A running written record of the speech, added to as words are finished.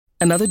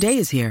Another day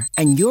is here,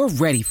 and you're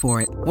ready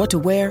for it. What to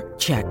wear?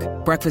 Check.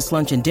 Breakfast,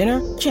 lunch, and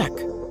dinner? Check.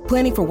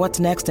 Planning for what's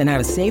next and how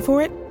to save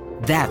for it?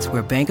 That's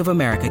where Bank of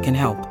America can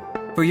help.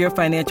 For your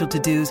financial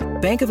to-dos,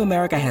 Bank of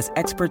America has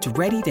experts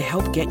ready to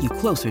help get you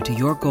closer to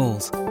your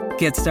goals.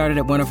 Get started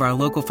at one of our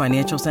local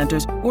financial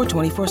centers or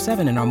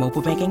 24/7 in our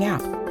mobile banking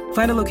app.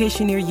 Find a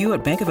location near you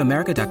at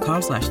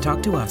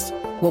bankofamerica.com/talktous.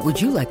 What would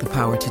you like the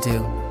power to do?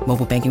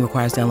 Mobile banking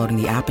requires downloading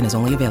the app and is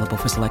only available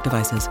for select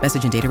devices.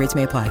 Message and data rates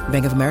may apply.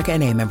 Bank of America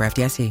N.A., member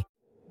FDIC.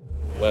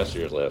 Last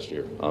year is last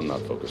year. I'm not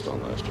focused on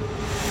last year.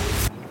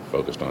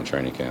 Focused on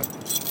training camp.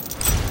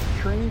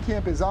 Training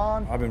camp is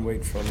on. I've been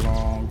waiting for a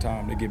long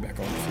time to get back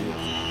on the field.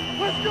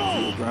 Let's go!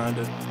 You're a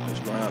grinder. Let's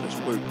grind. Let's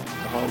work.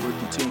 The hard work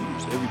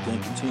continues. Everything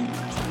continues.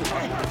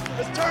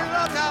 Let's turn it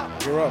up now.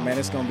 Gear up, man.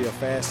 It's going to be a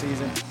fast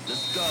season.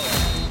 Let's go.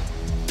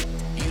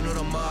 You know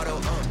the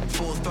motto,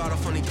 full throttle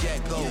from the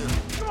get-go. Yeah.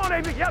 Come on,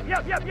 Avery.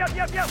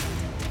 Yep.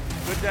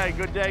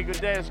 Good day.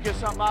 Let's get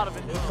something out of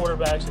it. New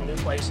quarterbacks in new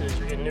places.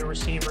 You're getting new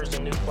receivers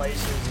in new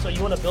places. So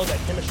you want to build that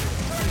chemistry.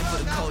 Came for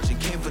the culture,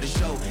 came for the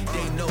show.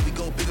 They know we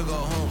go big or go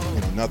home.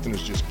 You know, nothing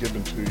is just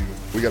given to you.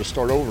 We got to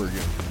start over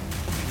again.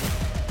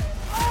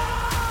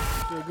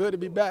 Feel good to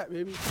be back,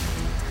 baby.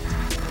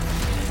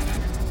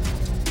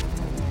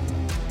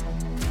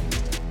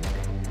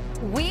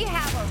 We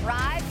have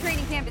arrived.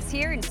 Training camp is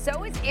here, and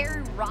so is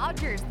Aaron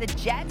Rodgers. The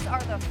Jets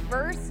are the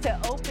first to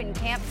open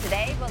camp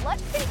today, but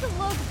let's take a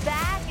look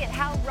back at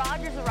how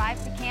Rodgers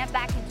arrived to camp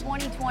back in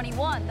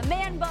 2021. The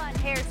man bun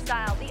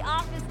hairstyle, the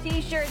office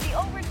t-shirt, the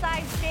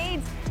oversized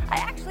shades. I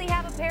actually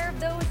have a pair of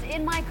those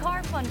in my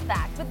car, fun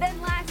fact. But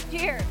then last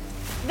year,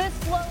 the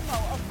slow-mo,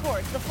 of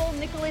course, the full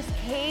Nicolas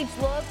Cage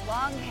look,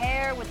 long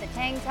hair with the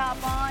tank top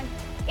on.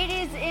 It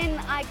is an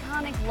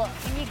iconic look,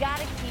 and you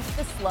gotta keep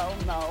the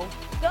slow-mo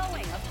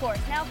going, of course.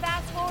 Now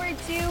fast forward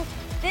to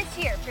this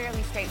year,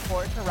 fairly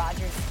straightforward for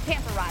Rodgers'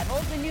 camp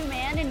arrivals. A new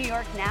man in New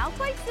York now,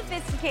 quite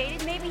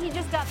sophisticated. Maybe he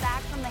just got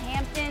back from the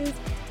Hamptons,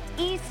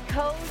 East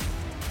Coast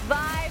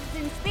vibes.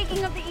 And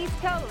speaking of the East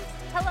Coast,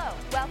 hello,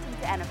 welcome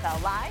to NFL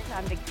Live.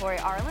 I'm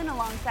Victoria Arlen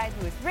alongside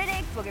Louis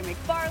Riddick, Booger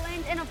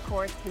McFarland, and of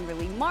course,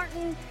 Kimberly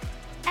Martin.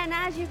 And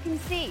as you can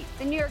see,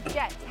 the New York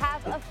Jets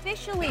have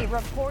officially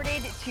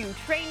reported to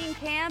training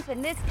camp,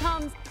 and this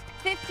comes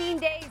 15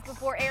 days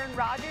before Aaron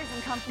Rodgers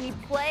and company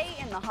play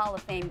in the Hall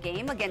of Fame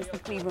game against the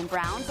Cleveland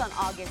Browns on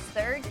August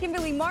 3rd.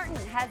 Kimberly Martin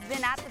has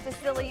been at the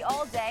facility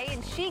all day,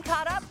 and she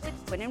caught up with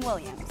Quinnen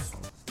Williams.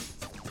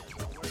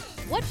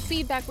 What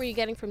feedback were you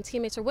getting from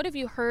teammates, or what have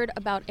you heard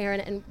about Aaron,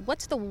 and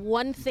what's the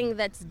one thing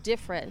that's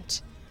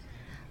different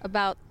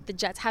about the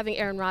Jets having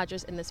Aaron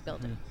Rodgers in this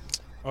building?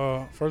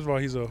 First of all,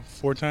 he's a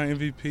 4-time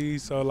MVP,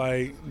 so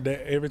like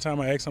that every time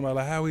I ask somebody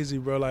like, how is he,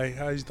 bro? Like,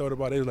 how you thought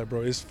about it? It's like,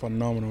 bro, it's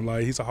phenomenal.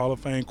 Like, he's a Hall of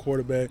Fame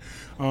quarterback.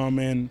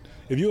 And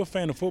if you're a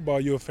fan of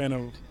football, you're a fan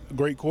of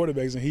great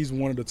quarterbacks, and he's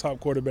one of the top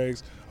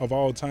quarterbacks of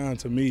all time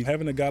to me.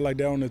 Having a guy like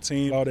that on the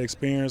team, all the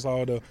experience,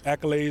 all the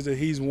accolades that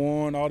he's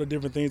won, all the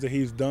different things that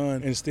he's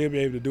done, and still be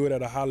able to do it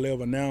at a high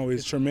level now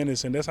is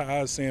tremendous. And that's how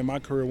I was saying my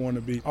career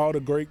wanted to be. All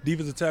the great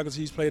defensive tackles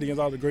he's played against,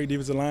 all the great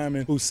defensive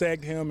linemen who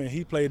sacked him and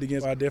he played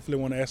against, I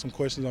definitely want to ask some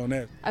questions on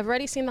that. I've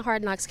already seen the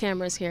Hard Knocks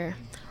cameras here.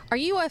 Are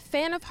you a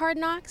fan of Hard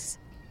Knocks?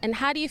 And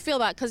how do you feel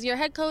about it? Because your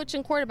head coach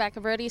and quarterback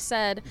have already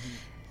said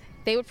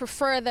they would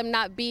prefer them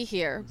not be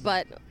here,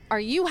 but are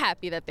you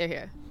happy that they're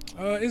here?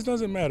 It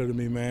doesn't matter to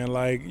me, man.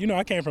 Like, you know,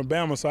 I came from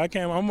Bama, so I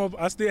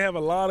still have a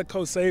lot of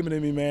Coach Saban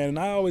in me, man, and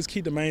I always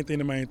keep the main thing.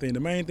 The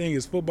main thing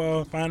is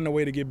football, finding a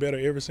way to get better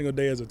every single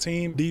day as a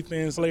team,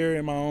 defense, player,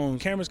 and my own.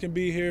 Cameras can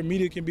be here,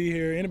 media can be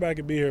here, anybody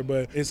can be here,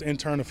 but it's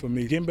internal for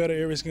me. Getting better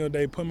every single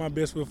day, putting my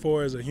best foot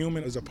forward as a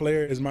human, as a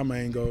player, is my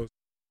main goal.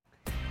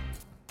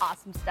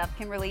 Awesome stuff,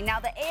 Kimberly. Now,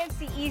 the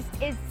AFC East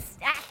is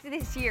stacked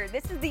this year.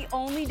 This is the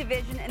only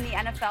division in the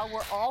NFL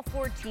where all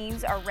 4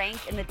 teams are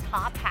ranked in the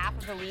top half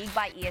of the league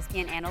by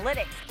ESPN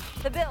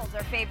Analytics. The Bills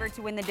are favored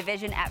to win the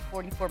division at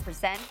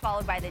 44%,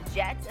 followed by the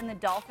Jets and the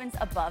Dolphins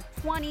above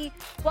 20%.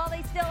 While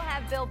they still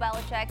have Bill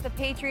Belichick, the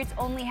Patriots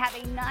only have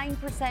a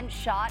 9%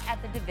 shot at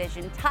the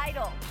division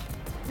title.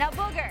 Now,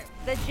 Booger,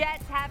 the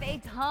Jets have a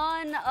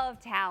ton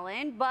of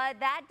talent, but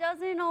that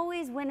doesn't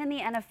always win in the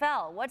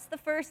NFL. What's the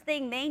first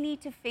thing they need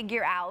to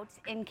figure out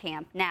in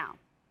camp now?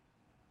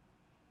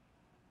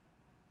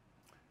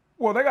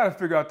 Well, they got to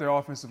figure out their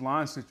offensive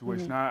line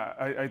situation.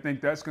 I think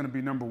that's going to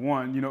be number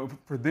one. You know,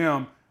 for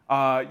them,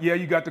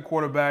 you got the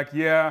quarterback.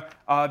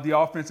 The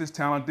offense is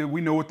talented. We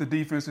know what the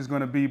defense is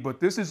going to be, but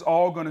this is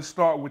all going to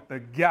start with the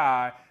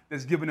guy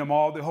that's giving them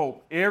all the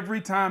hope.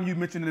 Every time you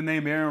mention the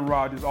name Aaron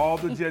Rodgers, all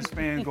the Jets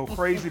fans go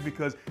crazy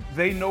because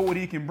they know what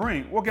he can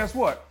bring. Well, guess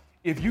what?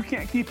 If you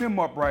can't keep him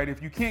upright,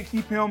 if you can't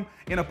keep him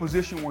in a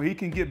position where he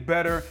can get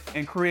better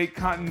and create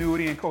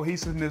continuity and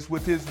cohesiveness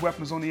with his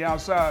weapons on the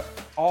outside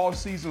all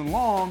season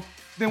long,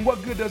 then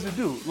what good does it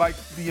do? Like,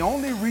 the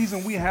only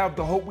reason we have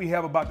the hope we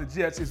have about the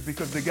Jets is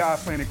because the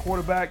guy's playing a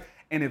quarterback.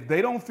 And if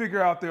they don't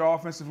figure out their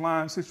offensive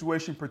line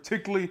situation,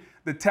 particularly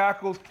the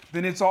tackles,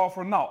 then it's all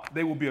for naught.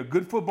 They will be a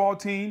good football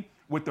team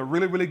with a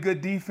really, really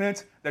good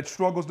defense that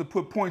struggles to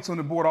put points on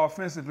the board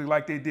offensively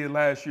like they did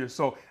last year.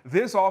 So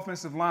this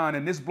offensive line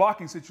and this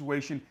blocking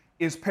situation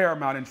is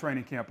paramount in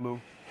training camp, Lou.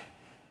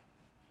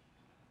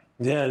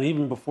 Yeah, and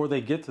even before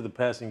they get to the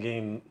passing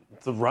game,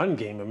 the run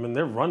game, I mean,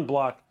 their run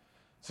block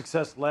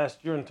success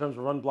last year in terms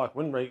of run block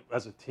win rate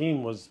as a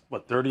team was,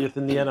 30th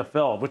in the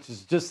NFL, which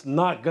is just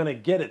not going to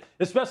get it,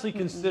 especially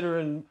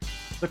considering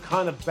the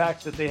kind of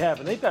backs that they have.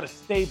 And they've got a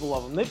stable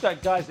of them. They've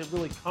got guys that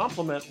really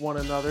complement one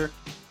another,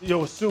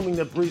 assuming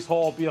that Breece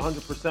Hall will be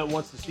 100%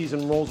 once the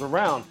season rolls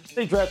around.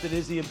 They drafted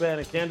Izzy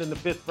Abanikanda in the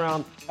 5th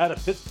round out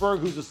of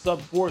Pittsburgh, who's a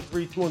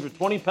sub-4'3",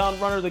 220-pound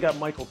runner. They got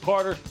Michael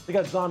Carter. They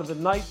got Zonovan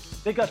Knight.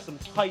 They got some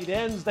tight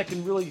ends that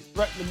can really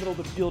threaten the middle of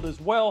the field as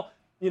well.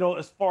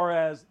 As far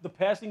as the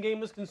passing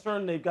game is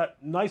concerned, they've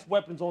got nice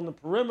weapons on the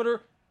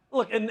perimeter.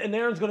 Look, and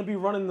Aaron's going to be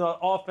running the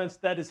offense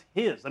that is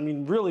his. I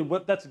mean, really,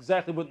 that's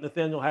exactly what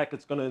Nathaniel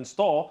Hackett's going to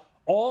install.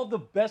 All the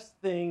best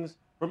things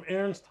from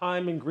Aaron's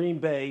time in Green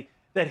Bay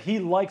that he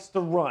likes to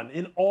run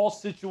in all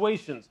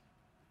situations.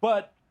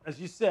 But,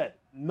 as you said,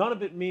 none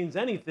of it means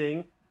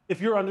anything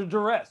if you're under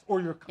duress or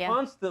you're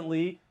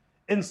constantly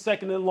in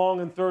 2nd and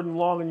long and 3rd and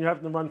long and you're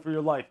having to run for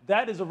your life.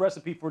 That is a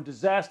recipe for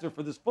disaster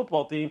for this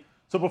football team.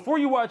 So before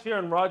you watch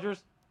Aaron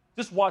Rodgers,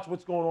 just watch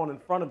what's going on in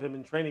front of him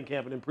in training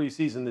camp and in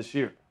preseason this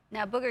year.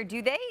 Now, Booger,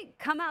 do they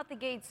come out the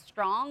gates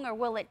strong, or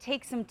will it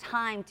take some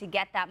time to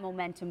get that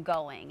momentum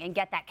going and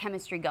get that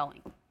chemistry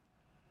going?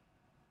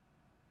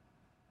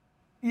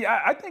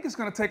 Yeah, I think it's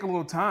going to take a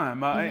little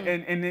time.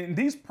 And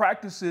these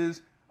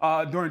practices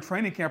during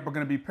training camp are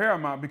going to be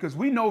paramount because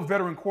we know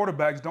veteran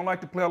quarterbacks don't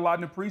like to play a lot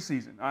in the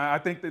preseason. I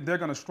think that they're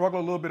going to struggle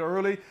a little bit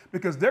early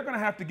because they're going to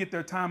have to get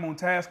their time on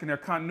task and their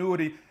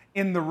continuity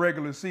in the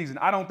regular season.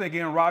 I don't think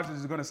Aaron Rodgers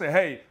is going to say,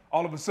 hey,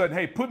 all of a sudden,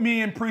 hey, put me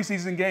in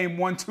preseason game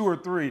 1, 2, or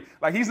 3.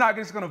 Like, he's not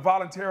just going to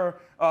volunteer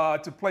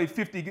to play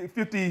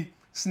 50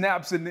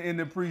 snaps in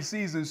the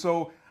preseason.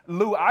 So,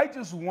 Lou, I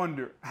just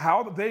wonder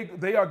how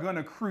they are going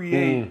to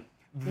create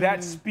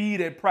that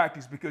speed at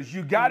practice because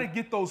you got to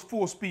get those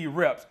full speed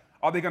reps.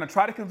 Are they going to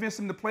try to convince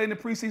him to play in the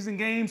preseason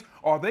games,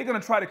 or are they going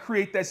to try to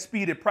create that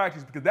speed at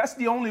practice? Because that's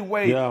the only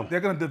way they're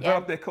going to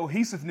develop that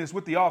cohesiveness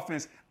with the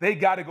offense. They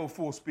got to go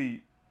full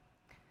speed.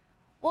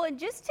 Well, and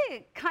just to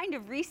kind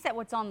of reset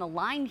what's on the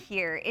line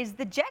here is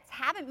the Jets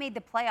haven't made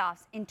the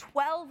playoffs in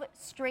 12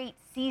 straight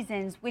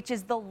seasons, which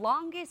is the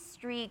longest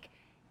streak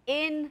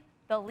in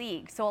the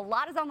league. So a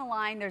lot is on the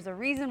line. There's a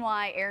reason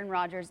why Aaron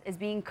Rodgers is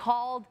being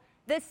called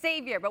the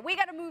savior. But we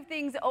got to move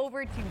things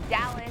over to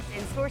Dallas.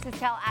 And sources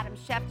tell Adam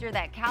Schefter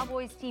that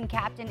Cowboys team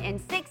captain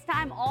and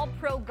 6-time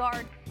All-Pro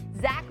guard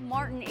Zach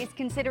Martin is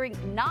considering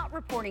not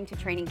reporting to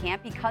training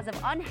camp because of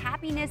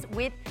unhappiness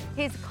with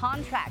his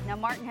contract. Now,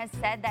 Martin has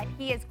said that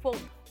he is,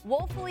 quote,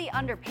 woefully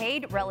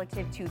underpaid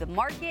relative to the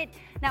market.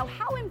 Now,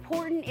 how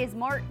important is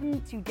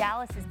Martin to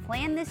Dallas's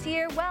plan this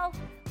year? Well,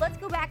 let's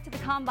go back to the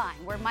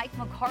Combine, where Mike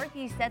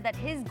McCarthy said that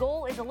his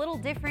goal is a little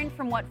different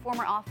from what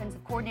former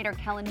offensive coordinator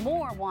Kellen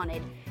Moore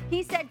wanted.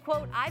 He said,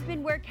 quote, I've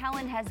been where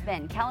Kellen has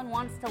been. Kellen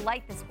wants to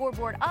light the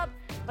scoreboard up,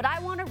 but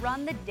I want to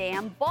run the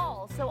damn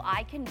ball so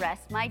I can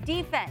rest my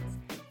defense.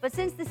 But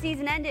since the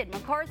season ended,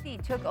 McCarthy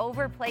took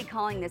over play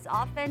calling this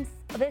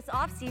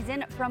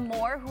offseason from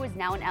Moore, who is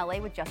now in LA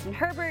with Justin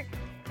Herbert.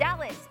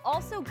 Dallas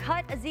also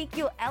cut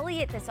Ezekiel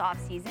Elliott this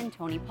offseason.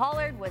 Tony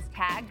Pollard was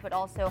tagged but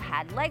also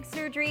had leg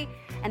surgery,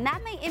 and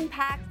that may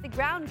impact the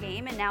ground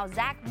game. And now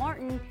Zach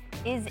Martin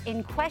is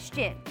in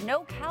question.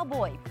 No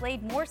Cowboy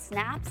played more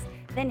snaps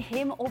than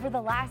him over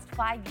the last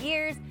 5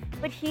 years,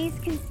 but he's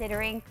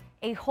considering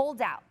a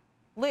holdout.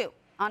 Lou,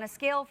 on a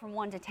scale from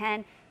 1 to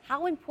 10,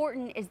 how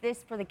important is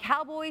this for the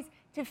Cowboys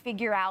to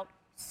figure out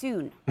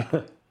soon?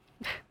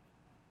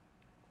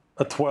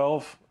 A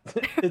 12.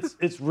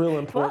 It's real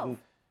important. 12.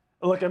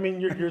 Look, I mean,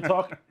 you're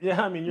talking.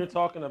 Yeah, I mean, you're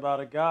talking about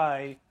a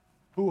guy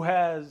who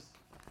has,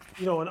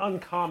 an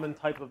uncommon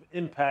type of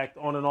impact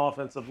on an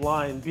offensive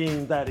line,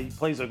 being that he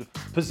plays a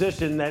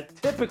position that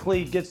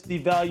typically gets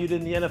devalued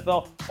in the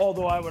NFL.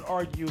 Although I would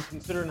argue,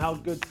 considering how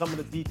good some of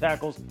the D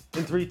tackles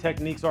and 3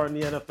 techniques are in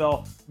the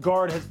NFL,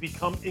 guard has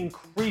become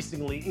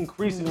increasingly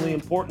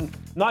important,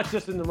 not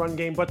just in the run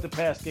game, but the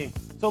pass game.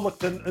 So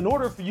look, in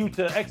order for you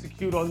to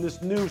execute on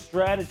this new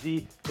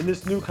strategy and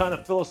this new kind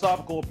of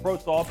philosophical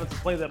approach to offensive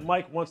play that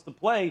Mike wants to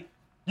play,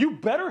 you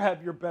better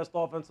have your best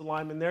offensive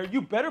lineman there. You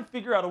better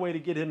figure out a way to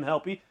get him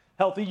healthy.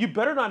 You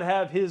better not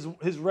have his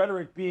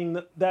rhetoric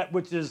being that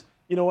which is,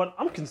 you know what,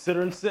 I'm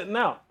considering sitting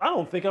out. I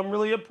don't think I'm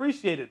really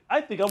appreciated.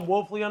 I think I'm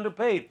woefully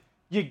underpaid.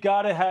 You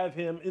got to have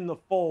him in the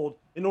fold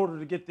in order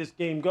to get this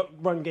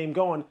run game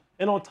going.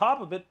 And on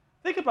top of it,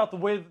 think about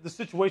the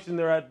situation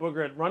they're at,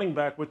 Booger, at running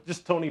back with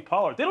just Tony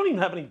Pollard. They don't even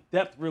have any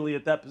depth really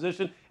at that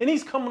position, and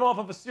he's coming off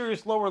of a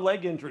serious lower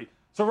leg injury.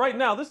 So right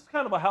now, this is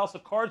kind of a house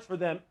of cards for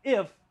them.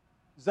 If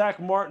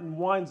Zach Martin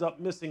winds up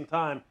missing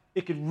time,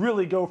 it could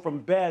really go from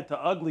bad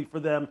to ugly for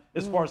them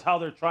as far as how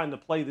they're trying to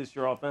play this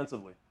year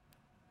offensively.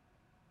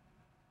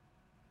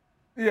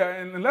 Yeah,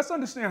 and let's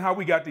understand how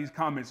we got these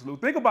comments, Lou.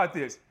 Think about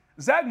this.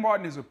 Zach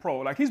Martin is a pro.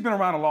 Like, he's been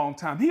around a long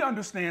time. He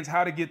understands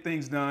how to get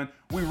things done.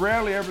 We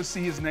rarely ever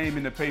see his name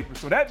in the paper.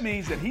 So that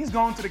means that he's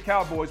gone to the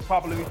Cowboys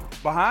probably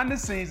behind the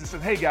scenes and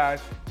said, hey,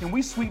 guys, can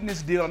we sweeten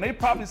this deal? And they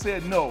probably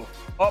said no.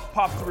 Up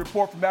pops the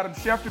report from Adam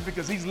Schefter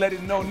because he's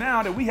letting know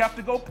now that we have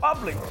to go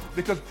public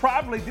because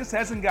probably this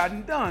hasn't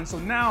gotten done. So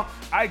now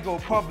I go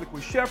public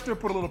with Schefter,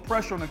 put a little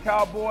pressure on the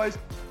Cowboys.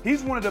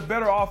 He's one of the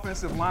better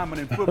offensive linemen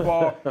in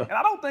football. And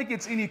I don't think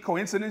it's any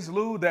coincidence,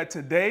 Lou, that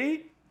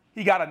today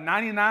he got a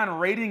 99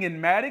 rating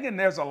in Madden, and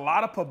there's a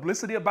lot of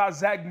publicity about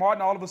Zach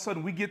Martin. All of a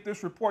sudden, we get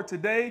this report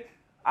today.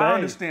 I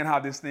understand how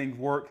this thing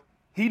works.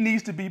 He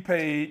needs to be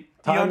paid.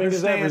 He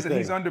understands that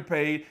he's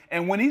underpaid.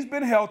 And when he's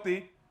been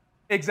healthy,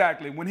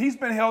 when he's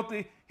been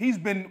healthy, he's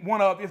been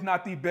one of, if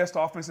not the best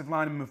offensive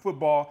lineman in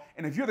football.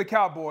 And if you're the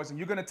Cowboys and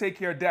you're going to take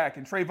care of Dak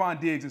and Trayvon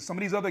Diggs and some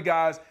of these other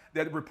guys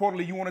that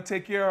reportedly you want to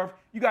take care of,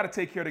 you got to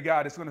take care of the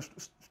guy that's going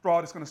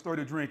to stir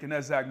the drink, and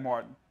that's Zach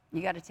Martin.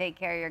 You got to take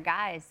care of your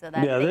guys so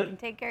that they can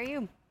take care of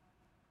you.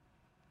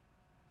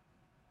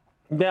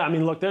 Yeah, I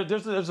mean, look,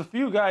 there's a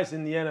few guys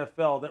in the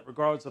NFL that,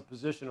 regardless of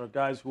position, are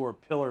guys who are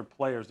pillar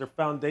players. They're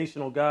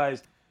foundational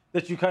guys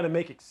that you kind of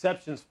make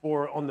exceptions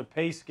for on the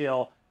pay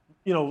scale.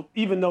 You know,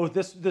 even though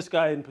this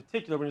guy in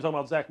particular, when you're talking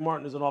about Zach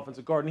Martin as an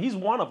offensive guard, and he's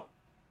one of them.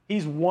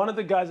 He's one of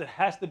the guys that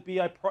has to be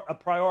a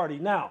priority.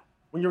 Now,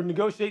 when you're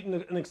negotiating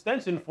an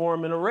extension for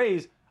him and a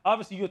raise,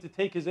 obviously you have to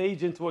take his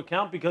age into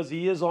account because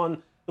he is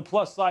on the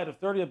plus side of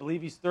 30. I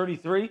believe he's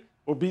 33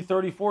 or be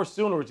 34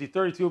 soon, or is he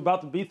 32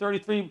 about to be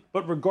 33?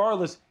 But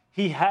regardless,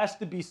 he has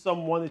to be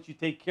someone that you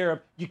take care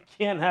of. You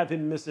can't have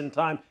him missing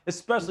time,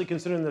 especially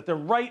considering that they're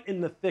right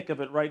in the thick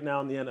of it right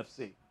now in the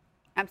NFC.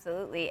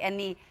 Absolutely. And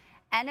the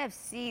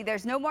NFC,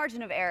 there's no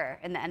margin of error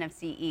in the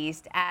NFC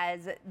East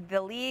as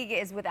the league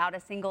is without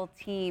a single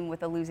team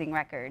with a losing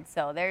record.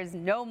 So there's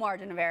no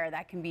margin of error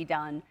that can be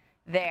done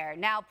there.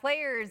 Now,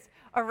 players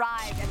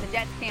arrived at the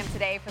Jets camp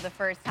today for the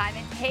first time,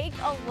 and take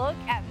a look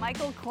at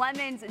Michael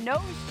Clemens,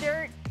 no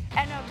shirt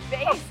and a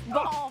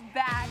baseball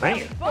bat.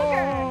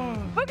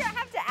 Booger, I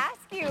have to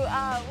ask you,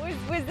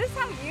 was this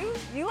how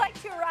you like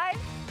to arrive?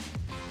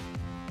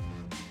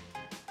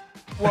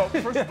 Well,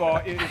 first of all,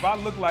 if I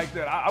look like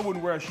that, I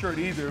wouldn't wear a shirt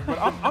either. But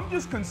I'm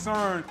just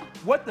concerned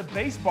what the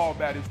baseball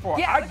bat is for.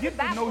 Yeah, I get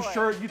the no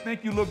shirt. You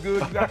think you look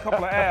good. You got a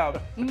couple of abs.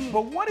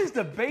 But what is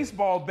the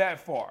baseball bat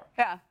for?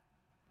 Yeah.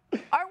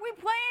 Are we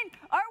playing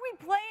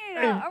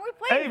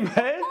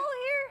football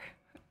here?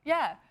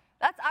 Yeah.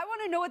 I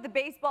want to know what the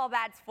baseball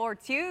bat's for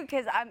too,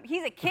 because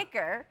he's a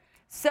kicker.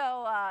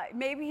 So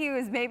maybe he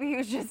was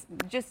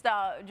just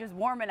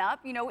warming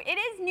up. You know, it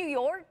is New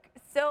York,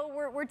 so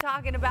we're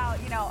talking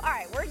about, you know, all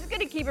right, we're just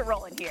gonna keep it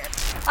rolling here.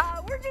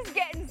 We're just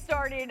getting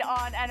started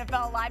on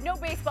NFL Live. No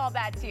baseball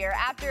bats here.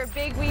 After a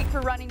big week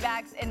for running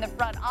backs in the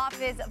front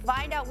office,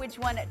 find out which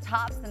one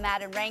tops the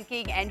Madden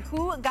ranking and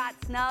who got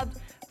snubbed.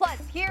 Plus,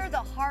 hear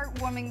the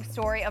heartwarming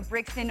story of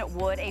Brixton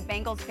Wood, a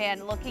Bengals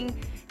fan looking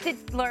to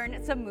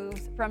learn some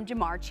moves from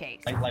Jamar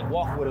Chase. Like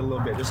walk with it a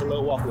little bit, just a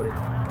little walk with it.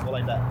 Go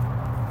like that.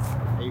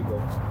 There you go.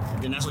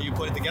 And then that's when you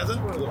put it together,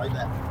 go like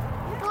that.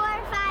 4,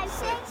 5,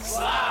 6.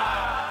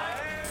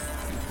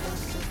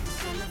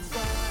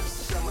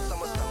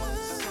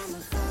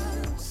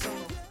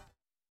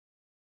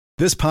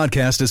 This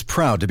podcast is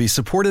proud to be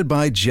supported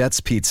by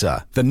Jets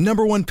Pizza, the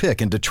 #1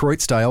 pick in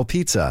Detroit-style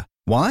pizza.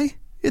 Why?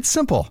 It's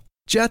simple.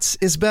 Jets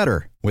is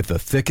better. With the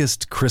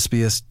thickest,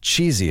 crispiest,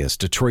 cheesiest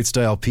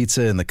Detroit-style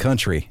pizza in the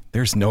country,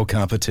 there's no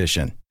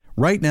competition.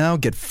 Right now,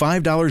 get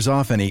 $5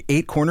 off any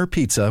 8-corner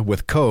pizza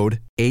with code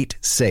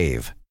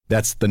 8SAVE.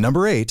 That's the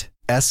number 8,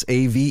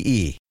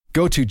 S-A-V-E.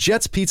 Go to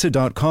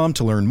jetspizza.com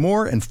to learn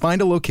more and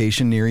find a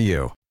location near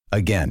you.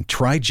 Again,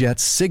 try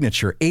Jet's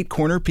signature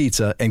 8-corner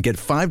pizza and get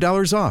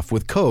 $5 off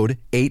with code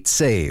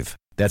 8SAVE.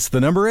 That's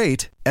the number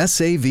 8,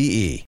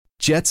 S-A-V-E.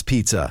 Jet's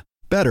Pizza.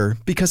 Better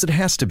because it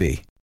has to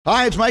be.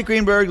 Hi, it's Mike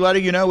Greenberg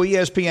letting you know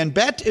ESPN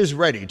Bet is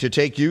ready to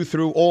take you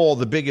through all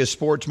the biggest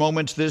sports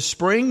moments this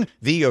spring.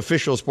 The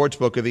official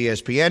sportsbook of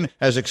ESPN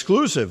has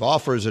exclusive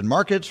offers and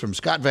markets from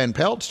Scott Van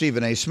Pelt,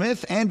 Stephen A.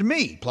 Smith, and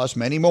me, plus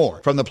many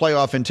more. From the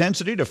playoff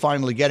intensity to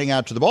finally getting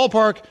out to the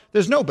ballpark,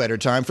 there's no better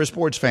time for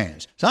sports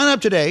fans. Sign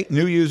up today.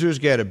 New users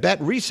get a bet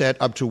reset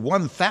up to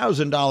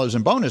 $1,000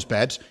 in bonus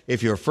bets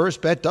if your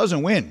first bet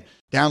doesn't win.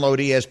 Download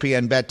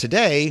ESPN Bet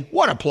today.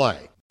 What a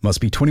play. Must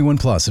be 21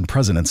 plus and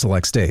present in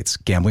select states.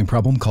 Gambling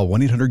problem? Call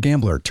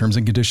 1-800-GAMBLER. Terms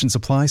and conditions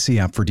apply. See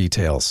app for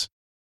details.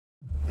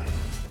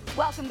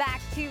 Welcome back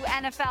to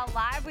NFL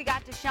Live. We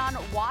got Deshaun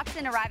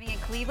Watson arriving in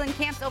Cleveland.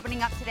 Camps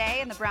opening up today,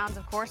 and the Browns,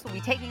 of course, will be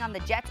taking on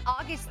the Jets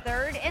August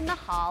 3rd in the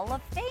Hall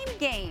of Fame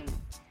game.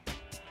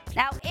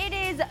 Now, it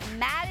is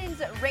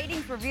Madden's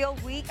ratings reveal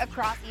week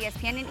across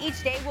ESPN, and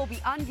each day we'll be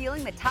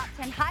unveiling the top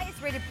 10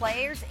 highest-rated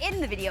players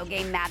in the video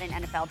game Madden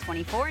NFL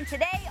 24. And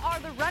today are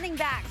the running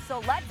backs.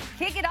 So let's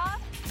kick it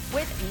off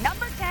with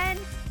number 10,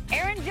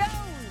 Aaron Jones.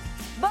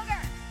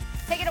 Booger,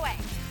 take it away.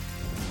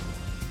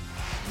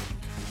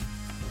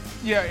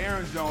 Yeah,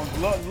 Aaron Jones.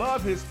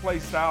 Love his play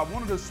style.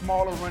 One of the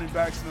smaller running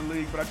backs in the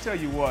league. But I tell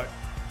you what,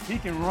 He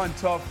can run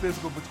tough,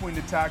 physical between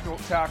the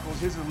tackles.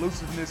 His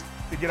elusiveness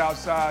to get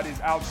outside is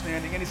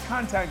outstanding. And his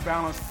contact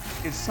balance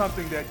is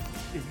something that,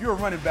 if you're a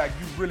running back,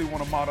 you really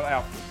want to model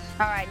after.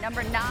 All right,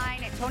 number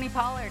 9, Tony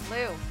Pollard.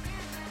 Lou.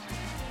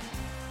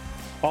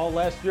 All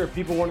last year,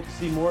 people wanted to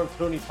see more of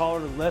Tony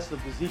Pollard and less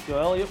of Ezekiel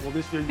Elliott. Well,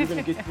 this year, you're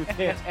going to get your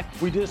chance.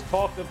 We just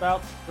talked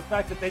about the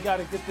fact that they got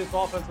to get this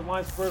offensive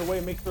line squared away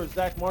and make sure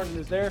Zach Martin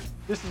is there.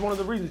 This is one of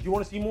the reasons. You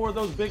want to see more of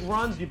those big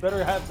runs, you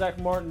better have Zach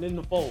Martin in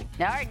the fold.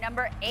 All right,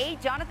 number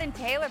 8, Jonathan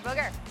Taylor.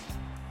 Booger.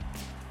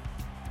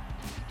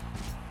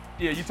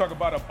 Yeah, you talk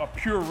about a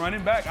pure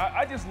running back.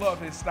 I just love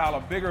his style.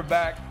 A bigger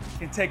back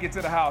can take it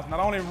to the house.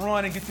 Not only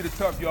run and get you the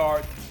tough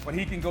yards, but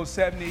he can go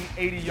 70,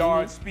 80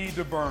 yards, speed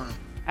to burn.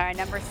 All right,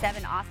 number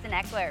 7, Austin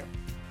Eckler.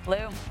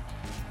 Lou.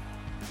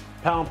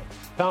 Pound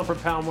for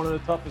pound, one of the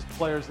toughest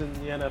players in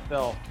the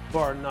NFL,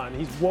 bar none.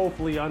 He's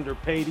woefully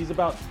underpaid. He's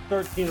about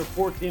 13 or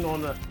 14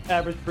 on the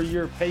average per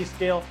year pay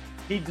scale.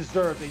 He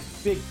deserves a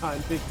big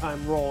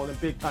time role and a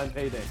big time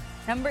payday.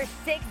 Number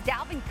 6,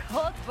 Dalvin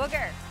Cook.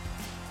 Booger.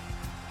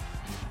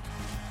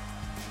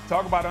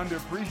 Talk about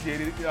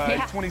underappreciated.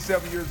 He's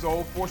 27 years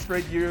old, 4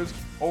 straight years,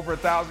 over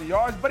 1,000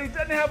 yards, but he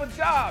doesn't have a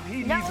job.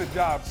 He needs a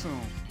job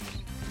soon.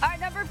 All right,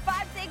 number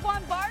 5,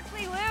 Saquon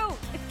Barkley. Lou,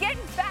 it's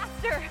getting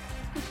faster.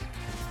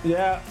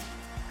 Yeah.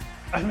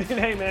 I mean,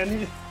 hey,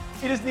 man,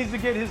 he just needs to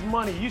get his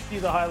money. You see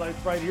the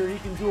highlights right here. He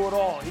can do it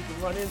all. He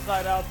can run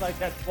inside, outside,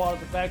 catch the ball at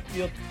the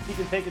backfield. He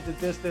can take it the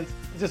distance.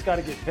 He just got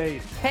to get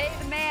paid. Pay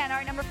the man. All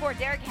right, number 4,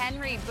 Derrick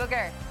Henry.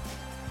 Booger.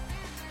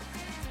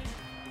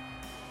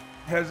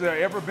 Has there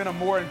ever been a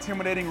more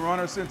intimidating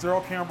runner since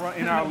Earl Campbell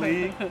in our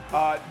league?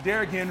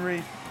 Derrick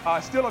Henry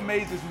still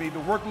amazes me. The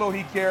workload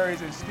he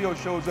carries and still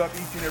shows up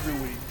each and every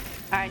week.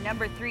 All right,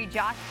 number 3,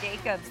 Josh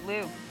Jacobs.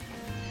 Lou.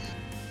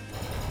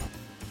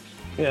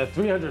 Yeah,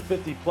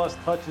 350-plus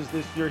touches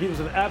this year. He was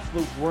an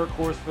absolute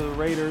workhorse for the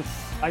Raiders.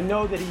 I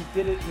know that he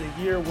did it in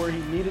a year where he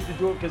needed to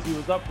do it because he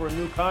was up for a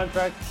new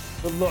contract.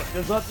 But look,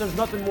 there's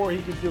nothing more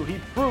he can do. He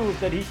proved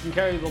that he can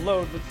carry the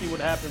load. Let's see what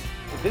happens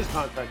with his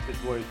contract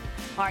situation.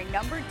 All right,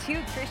 number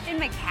 2, Christian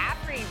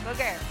McCaffrey.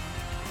 Booger.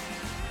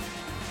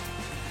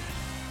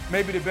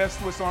 Maybe the best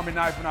Swiss Army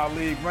knife in our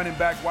league. Running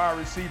back, wide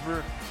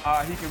receiver.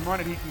 He can run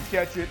it. He can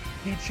catch it.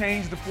 He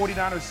changed the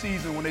 49ers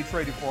season when they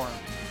traded for him.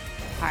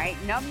 All right,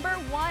 number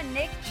 1,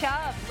 Nick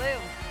Chubb. Lou.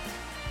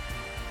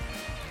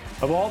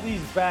 Of all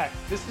these backs,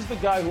 this is the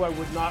guy who I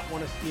would not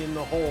want to see in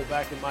the hole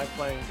back in my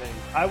playing days.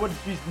 I would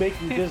be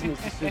making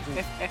business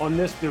decisions on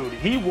this dude.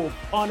 He will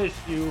punish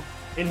you,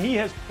 and he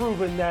has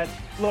proven that,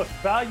 look,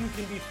 value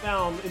can be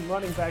found in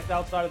running backs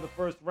outside of the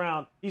first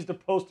round. He's the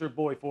poster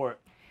boy for it.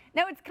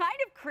 Now, it's kind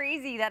of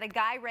crazy that a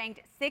guy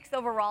ranked 6th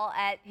overall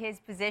at his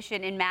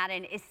position in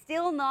Madden is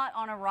still not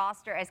on a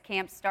roster as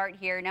camps start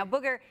here. Now,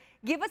 Booger,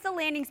 give us a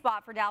landing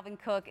spot for Dalvin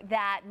Cook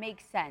that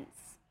makes sense.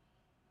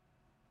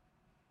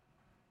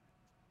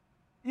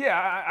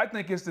 Yeah, I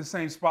think it's the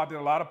same spot that a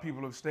lot of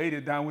people have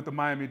stated down with the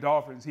Miami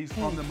Dolphins. He's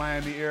from the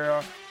Miami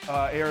area.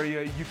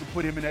 You could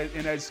put him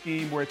in that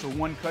scheme where it's a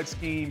one-cut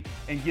scheme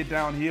and get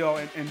downhill.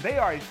 And they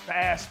are a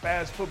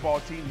fast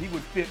football team. He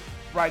would fit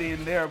right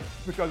in there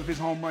because of his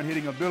home run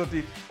hitting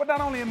ability. But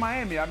not only in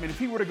Miami. I mean, if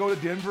he were to go to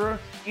Denver,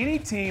 any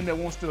team that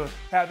wants to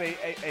have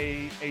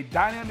a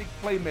dynamic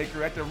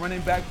playmaker at the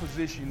running back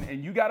position,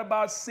 and you got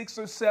about $6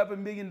 or $7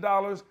 million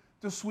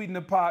to sweeten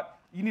the pot,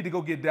 you need to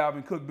go get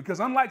Dalvin Cook, because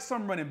unlike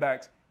some running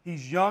backs,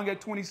 he's young at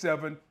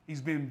 27.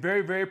 He's been very,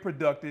 very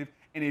productive.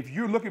 And if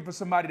you're looking for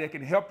somebody that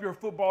can help your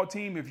football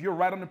team, if you're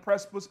right on the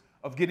precipice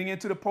of getting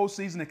into the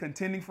postseason and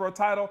contending for a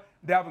title,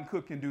 Dalvin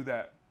Cook can do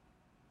that.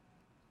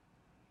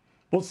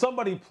 Will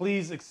somebody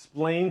please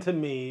explain to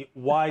me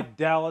why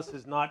Dallas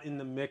is not in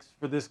the mix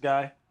for this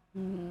guy?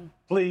 Mm-hmm.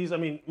 Please. I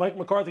mean, Mike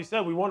McCarthy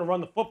said we want to run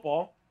the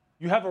football.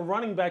 You have a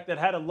running back that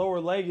had a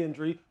lower leg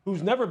injury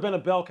who's never been a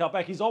bell cow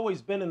back. He's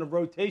always been in a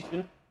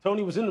rotation.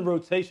 Tony was in the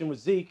rotation with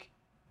Zeke.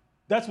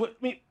 That's what,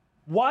 I mean,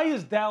 why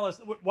is Dallas,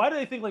 why do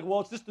they think like, well,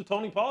 it's just the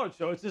Tony Pollard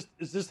show. It's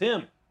just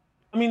him.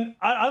 I mean,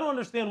 I don't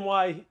understand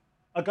why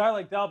a guy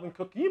like Dalvin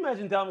Cook, can you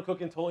imagine Dalvin Cook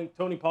and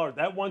Tony Pollard,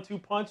 that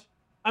 1-2 punch?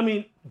 I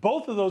mean,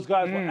 both of those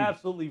guys were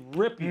absolutely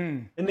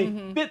ripping, and they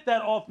fit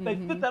that they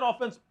fit that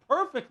offense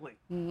perfectly.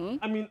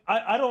 I mean,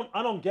 I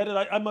don't get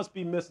it. I must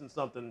be missing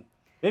something.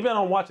 Maybe I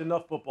don't watch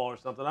enough football or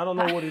something. I don't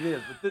know what it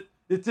is, but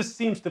it just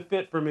seems to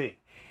fit for me.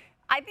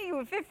 I think it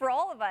would fit for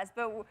all of us,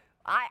 but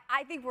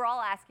I think we're all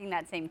asking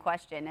that same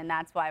question, and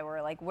that's why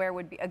we're like, where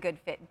would a good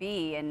fit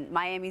be? And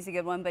Miami's a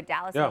good one, but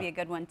Dallas would be a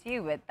good one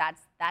too. But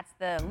that's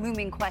the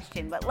looming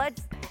question. But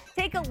let's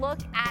take a look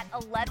at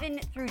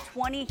 11 through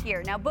 20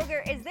 here. Now,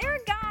 Booger, is there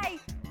a guy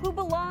who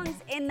belongs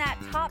in that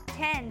top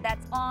 10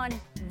 that's on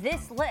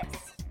this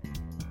list?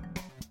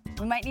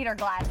 We might need our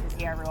glasses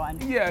here, everyone.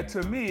 Yeah,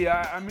 to me,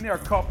 I mean, there are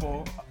a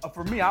couple.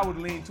 For me, I would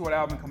lean toward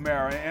Alvin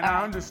Kamara. And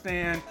I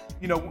understand,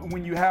 you know,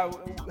 when you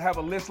have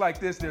a list like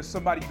this, there's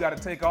somebody you got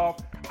to take off.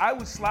 I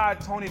would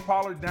slide Tony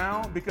Pollard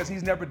down because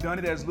he's never done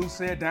it, as Lou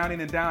said, down in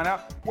and down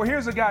out. Well,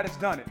 here's a guy that's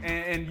done it.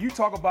 And you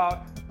talk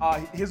about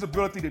his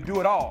ability to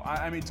do it all.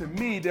 I mean, to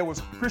me, there was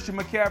Christian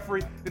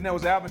McCaffrey, then there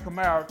was Alvin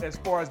Kamara as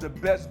far as the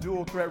best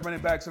dual threat running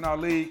backs in our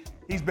league.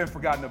 He's been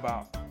forgotten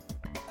about.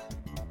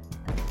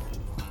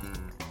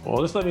 Well,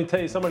 just let me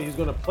tell you somebody who's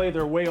going to play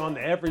their way onto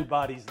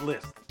everybody's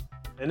list.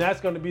 And that's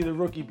going to be the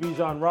rookie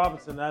Bijan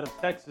Robinson out of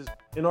Texas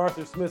in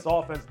Arthur Smith's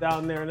offense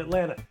down there in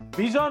Atlanta.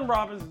 Bijan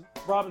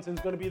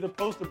Robinson's going to be the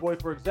poster boy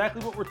for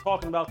exactly what we're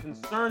talking about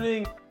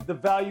concerning the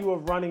value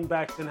of running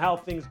backs and how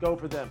things go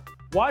for them.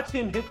 Watch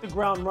him hit the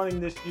ground running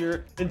this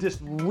year and just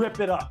rip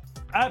it up.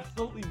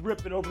 Absolutely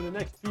rip it over the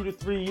next 2 to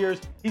 3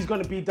 years. He's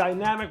going to be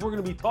dynamic. We're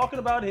going to be talking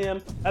about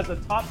him as a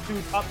top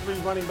 2, top 3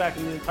 running back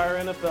in the entire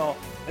NFL.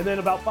 And then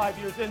about 5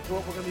 years into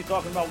it, we're going to be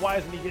talking about why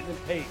isn't he getting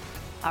paid.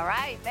 All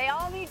right, they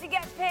all need to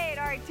get paid.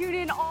 All right, tune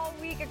in all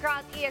week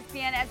across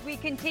ESPN as we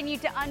continue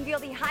to unveil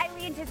the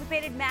highly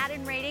anticipated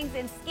Madden ratings,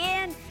 and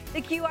scan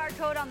the QR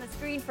code on the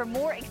screen for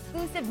more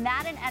exclusive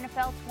Madden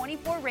NFL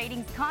 24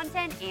 ratings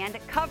content and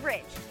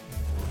coverage.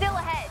 Still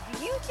ahead,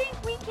 do you think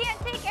we can't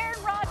take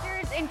Aaron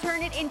Rodgers and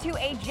turn it into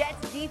a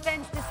Jets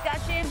defense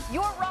discussion?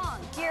 You're wrong.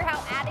 Hear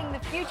how adding the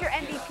future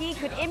MVP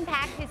could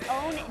impact his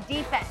own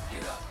defense.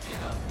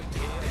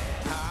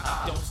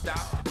 Don't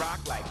stop,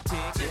 rock like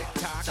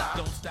tick-tock,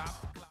 don't stop.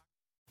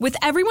 With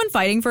everyone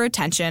fighting for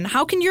attention,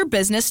 how can your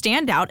business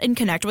stand out and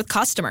connect with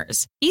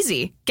customers?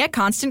 Easy. Get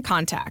Constant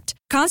Contact.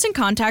 Constant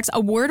Contact's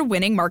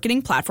award-winning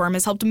marketing platform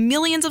has helped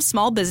millions of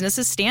small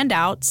businesses stand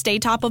out, stay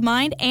top of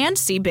mind, and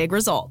see big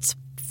results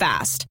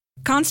fast.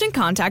 Constant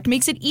Contact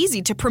makes it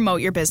easy to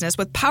promote your business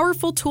with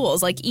powerful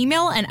tools like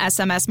email and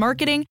SMS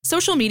marketing,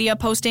 social media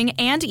posting,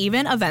 and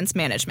even events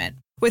management.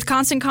 With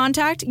Constant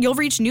Contact, you'll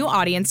reach new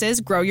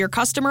audiences, grow your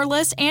customer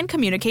list, and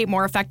communicate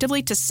more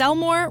effectively to sell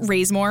more,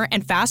 raise more,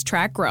 and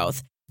fast-track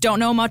growth. Don't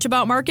know much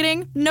about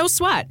marketing? No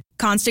sweat.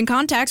 Constant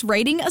Contact's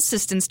writing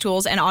assistance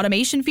tools and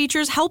automation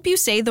features help you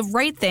say the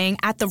right thing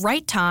at the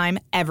right time,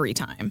 every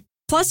time.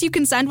 Plus, you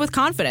can send with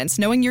confidence,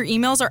 knowing your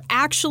emails are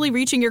actually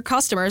reaching your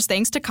customers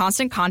thanks to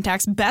Constant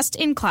Contact's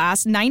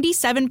best-in-class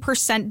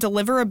 97%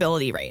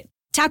 deliverability rate.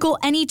 Tackle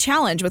any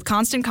challenge with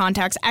Constant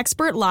Contact's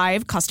expert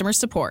live customer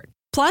support.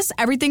 Plus,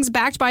 everything's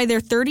backed by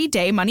their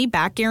 30-day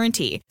money-back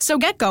guarantee. So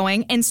get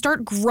going and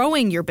start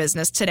growing your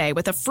business today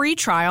with a free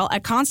trial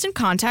at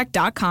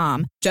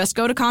ConstantContact.com. Just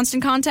go to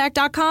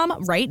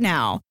ConstantContact.com right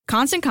now.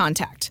 Constant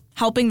Contact,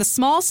 helping the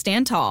small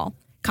stand tall.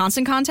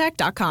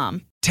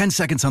 ConstantContact.com. 10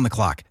 seconds on the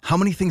clock. How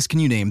many things can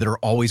you name that are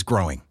always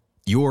growing?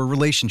 Your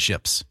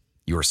relationships,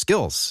 your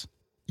skills,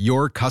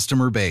 your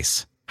customer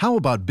base. How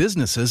about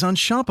businesses on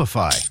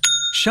Shopify?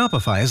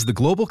 Shopify is the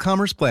global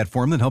commerce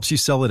platform that helps you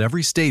sell at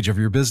every stage of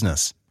your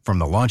business. From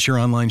the launch your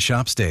online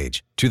shop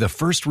stage, to the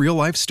first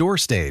real-life store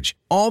stage,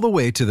 all the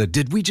way to the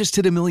did we just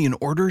hit a million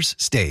orders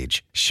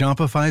stage,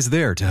 Shopify's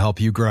there to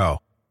help you grow.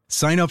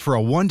 Sign up for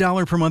a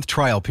 $1 per month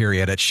trial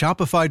period at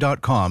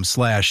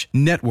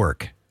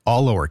shopify.com/network,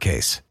 all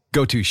lowercase.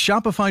 Go to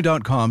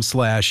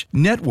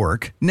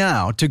shopify.com/network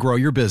now to grow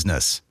your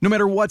business, no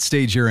matter what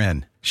stage you're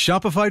in.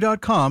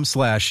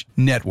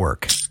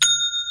 Shopify.com/network.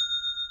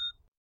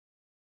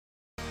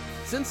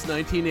 Since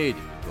 1980,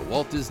 the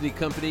Walt Disney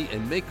Company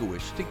and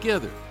Make-A-Wish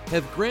together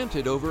have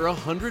granted over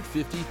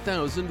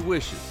 150,000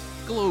 wishes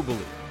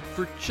globally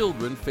for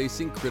children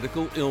facing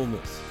critical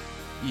illness.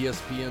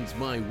 ESPN's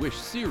My Wish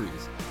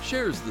series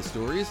shares the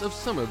stories of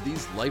some of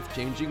these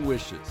life-changing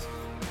wishes.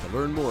 To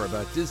learn more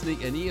about Disney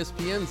and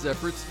ESPN's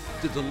efforts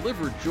to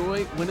deliver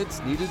joy when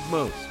it's needed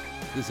most,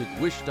 visit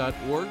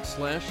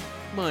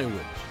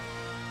wish.org/mywish.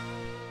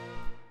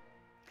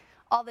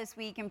 All this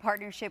week, in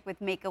partnership with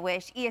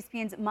Make-A-Wish,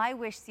 ESPN's My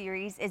Wish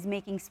series is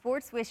making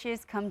sports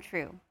wishes come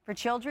true for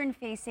children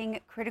facing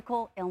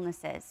critical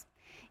illnesses.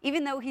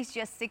 Even though he's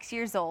just 6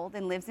 years old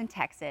and lives in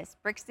Texas,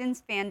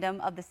 Brixton's fandom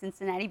of the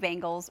Cincinnati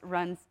Bengals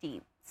runs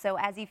deep. So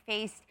as he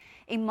faced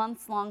a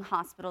months-long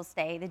hospital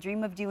stay, the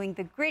dream of doing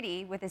the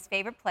gritty with his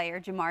favorite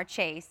player, Jamar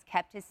Chase,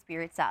 kept his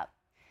spirits up.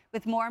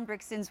 With more on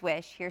Brixton's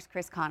wish, here's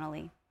Chris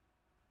Connolly.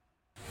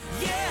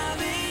 Yeah,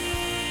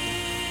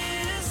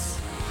 this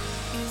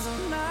is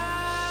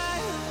my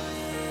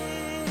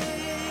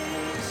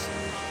wish.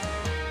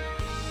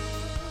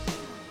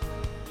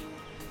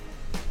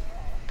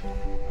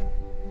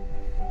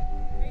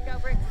 Here you go,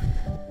 Brixton.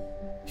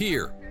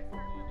 Here,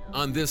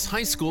 on this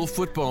high school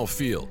football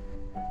field,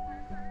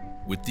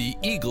 with the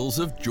Eagles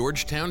of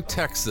Georgetown,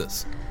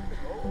 Texas,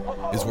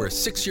 is where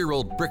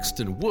 6-year-old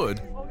Brixton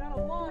Wood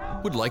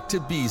would like to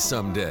be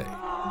someday.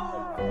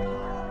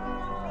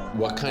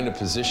 What kind of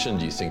position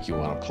do you think you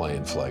want to play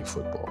in flag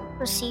football?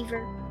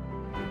 Receiver.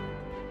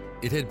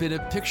 It had been a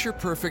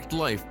picture-perfect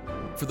life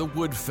for the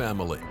Wood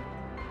family.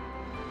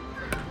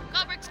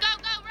 Go, Bricks, go,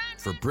 run!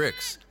 For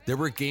Bricks, there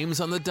were games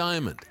on the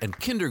diamond and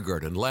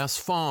kindergarten last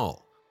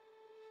fall,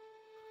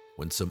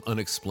 when some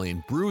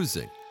unexplained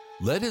bruising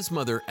led his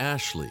mother,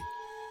 Ashley,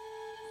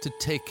 to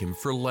take him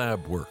for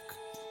lab work.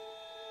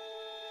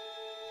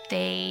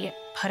 They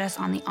put us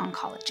on the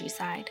oncology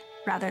side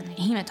rather than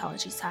the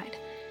hematology side.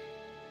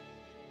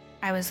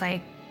 I was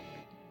like,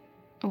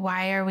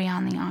 why are we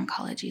on the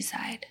oncology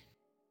side?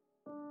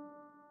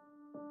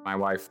 My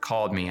wife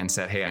called me and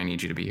said, hey, I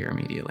need you to be here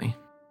immediately.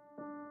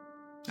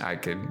 I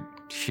could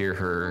hear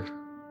her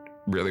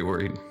really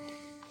worried.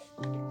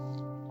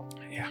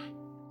 Yeah.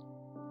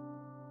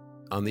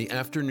 On the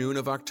afternoon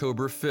of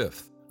October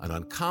 5th, an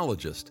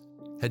oncologist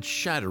had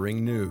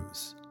shattering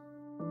news.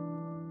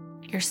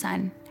 Your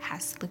son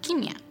has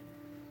leukemia.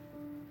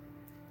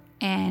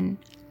 And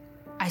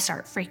I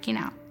start freaking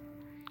out.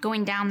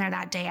 Going down there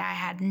that day, I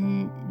had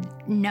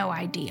no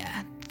idea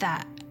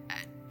that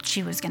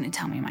she was going to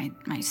tell me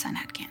my son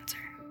had cancer.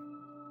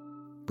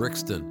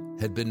 Brixton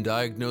had been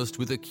diagnosed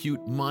with acute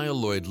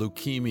myeloid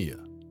leukemia,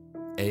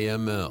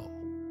 AML.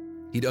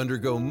 He'd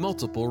undergo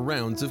multiple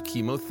rounds of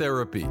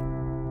chemotherapy.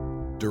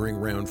 During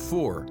round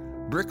 4,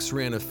 Brix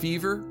ran a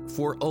fever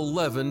for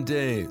 11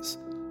 days.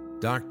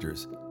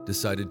 Doctors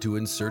decided to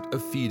insert a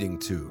feeding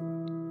tube.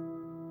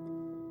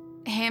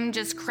 Him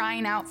just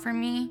crying out for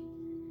me,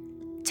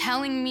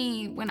 telling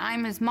me when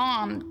I'm his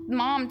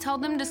mom, tell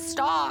them to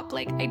stop.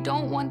 Like, I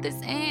don't want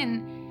this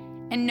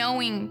in. And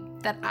knowing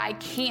that I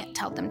can't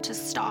tell them to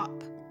stop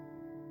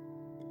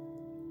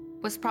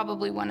was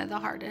probably one of the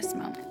hardest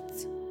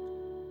moments.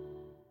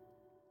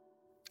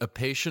 A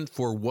patient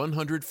for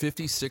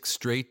 156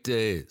 straight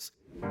days.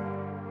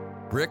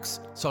 Brix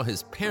saw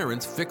his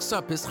parents fix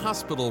up his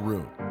hospital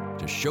room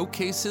to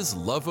showcase his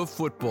love of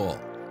football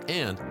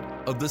and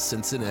of the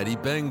Cincinnati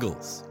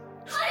Bengals.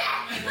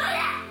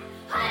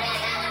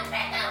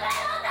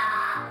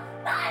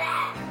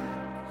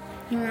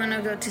 You want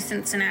to go to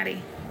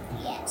Cincinnati?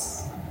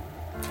 Yes.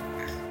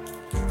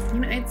 You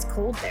know, it's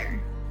cold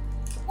there.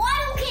 Well,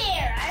 I don't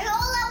care.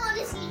 All I want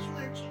to see is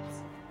your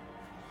Chiefs.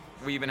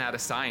 We even had a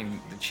sign: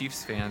 the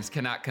Chiefs fans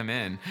cannot come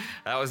in.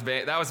 That was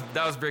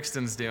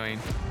Brixton's doing.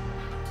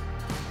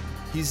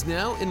 He's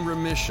now in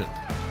remission.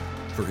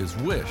 For his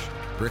wish,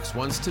 Brix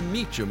wants to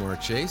meet Jamar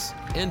Chase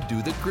and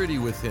do the gritty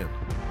with him.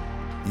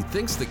 He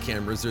thinks the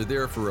cameras are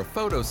there for a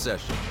photo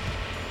session,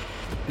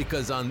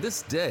 because on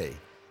this day,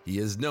 he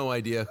has no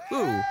idea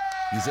who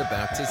he's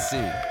about to see.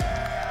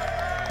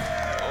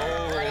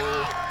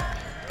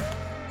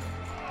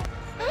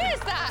 Who is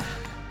that?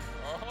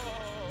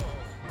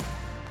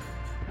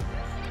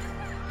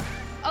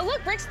 Oh,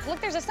 look, Brix, look,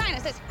 there's a sign.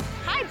 It says,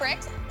 "Hi,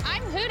 Brix,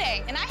 I'm Hude,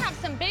 and I have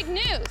some big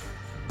news.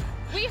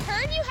 We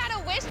heard you had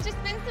a wish to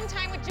spend some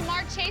time with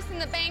Jamar Chase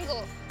and the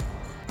Bengals.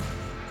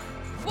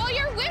 Well,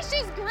 your wish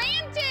is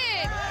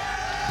granted."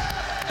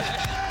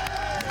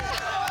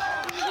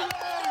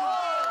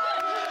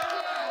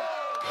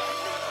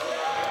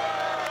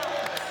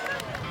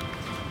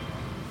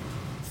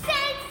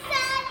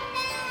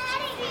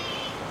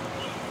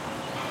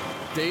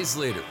 Days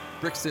later,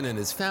 Brixton and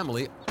his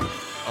family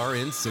are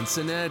in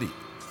Cincinnati,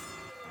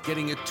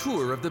 getting a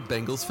tour of the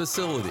Bengals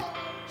facility.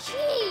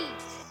 Jeez.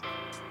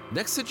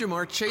 Next to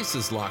Jamar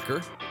Chase's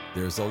locker,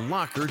 there's a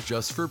locker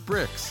just for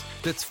Brix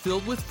that's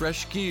filled with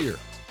fresh gear,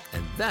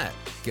 and that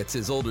gets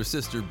his older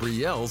sister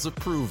Brielle's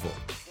approval.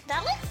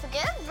 That looks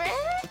good,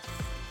 Brix.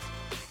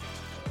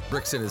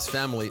 Brix and his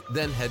family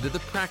then head to the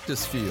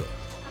practice field.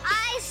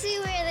 I see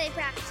where they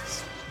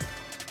practice.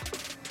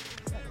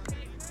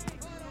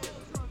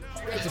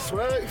 Got the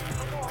swag,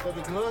 got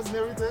the gloves and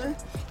everything.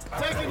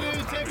 Take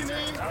a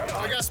knee.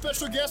 I got a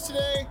special guest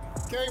today.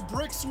 Okay,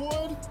 Brix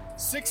Wood,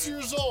 6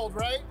 years old,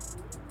 right?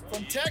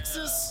 From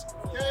Texas.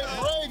 Okay,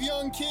 brave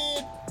young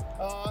kid.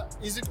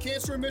 He's in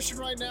cancer remission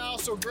right now,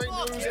 so great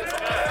news.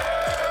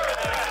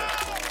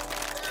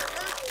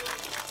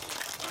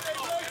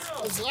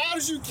 As loud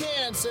as you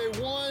can, say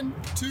 1,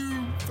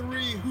 2,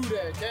 3, Hude,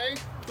 okay?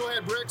 Go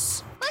ahead,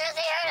 Brix.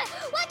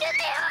 What do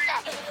they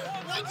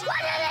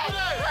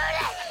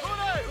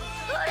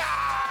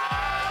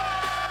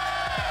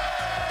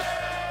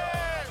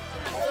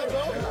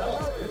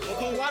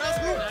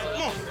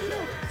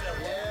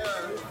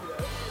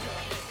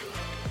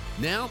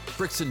Now,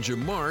 Brix and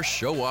Jamar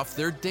show off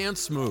their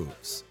dance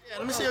moves. Yeah,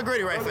 let me see your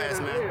gritty right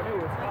fast, man.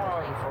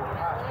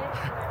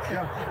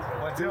 Yeah.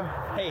 1, 2.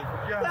 Hey.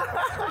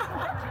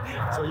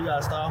 So you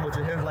gotta start off with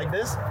your hips like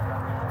this,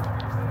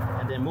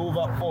 and then move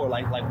up forward,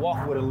 like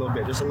walk with it a little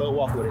bit, just a little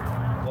walk with it.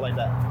 Go like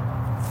that.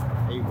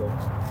 There you go.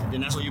 And then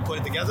that's when you put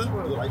it together,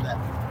 go like that.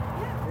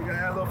 You're gonna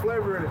add a little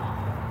flavor in it.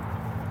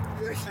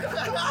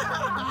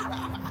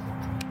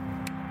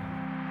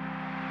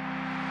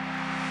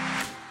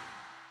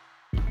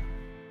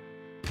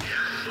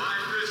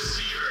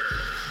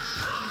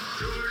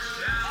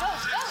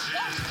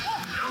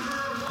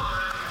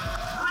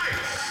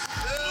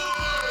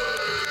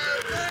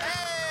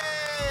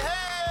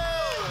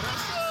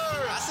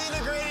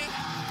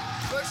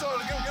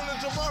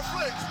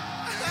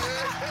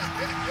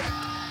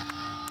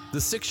 The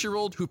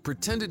 6-year-old who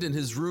pretended in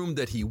his room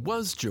that he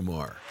was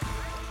Jamar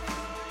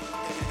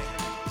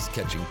is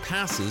catching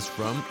passes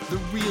from the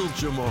real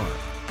Jamar.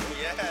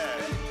 Yeah.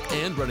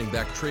 and running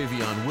back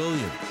Travion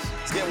Williams.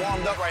 Let's get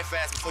warmed up right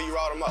fast before you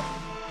route them up.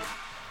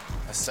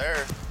 Yes,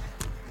 sir.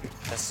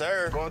 Yes,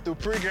 sir. Going through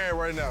pregame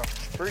right now.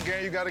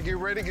 Pregame, you got to get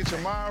ready, get your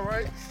mind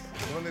right.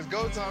 When it's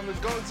go time, it's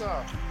go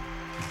time.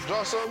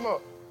 Draw something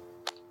up.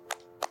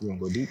 You gonna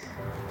go deep?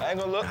 I ain't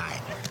gonna look.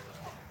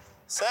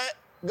 Set,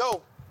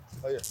 go.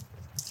 Oh, yeah.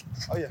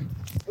 Oh, yeah.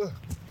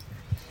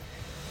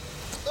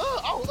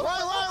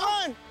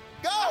 Oh, run.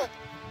 Go.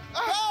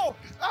 Go.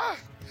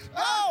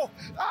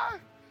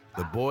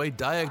 The boy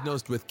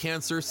diagnosed with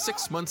cancer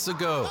 6 months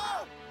ago,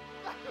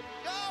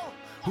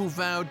 who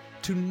vowed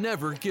to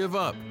never give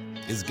up,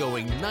 is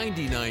going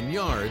 99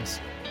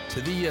 yards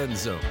to the end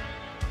zone.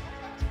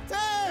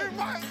 10,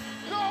 go,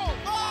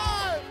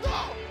 5, go,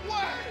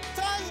 1,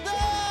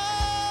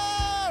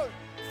 touchdown!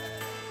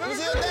 Let me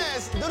see your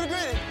dance. Do the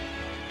gritty.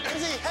 Let me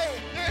see. Hey.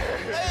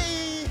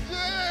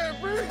 Yeah,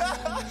 Briggs.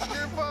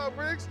 Get 5,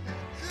 Briggs.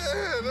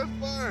 Yeah, that's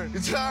fine. You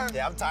tired?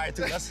 Yeah, I'm tired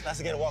too.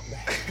 Let's get a walk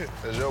back.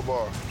 That's your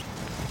ball.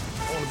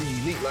 I want to be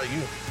elite like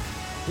you.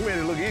 You made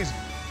it look easy.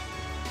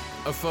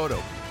 A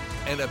photo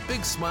and a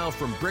big smile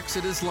from Bricks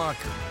at his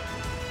locker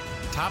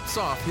tops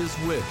off his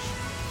wish.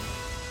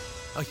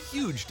 A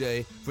huge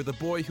day for the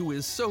boy who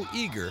is so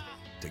eager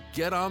to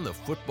get on the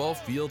football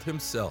field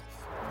himself.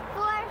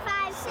 4,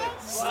 5,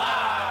 6.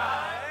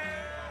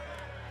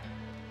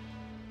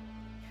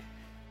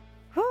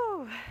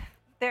 Whew.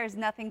 There's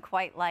nothing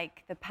quite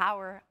like the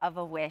power of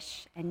a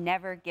wish and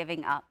never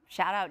giving up.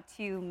 Shout out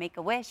to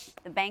Make-A-Wish,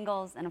 the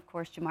Bengals, and of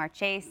course Jamar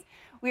Chase.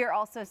 We are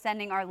also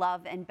sending our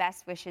love and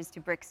best wishes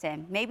to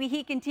Brixton. Maybe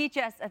he can teach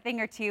us a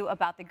thing or two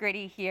about the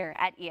gritty here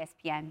at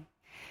ESPN.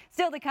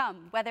 Still to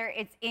come, whether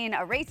it's in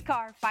a race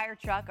car, fire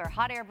truck, or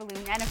hot air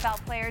balloon,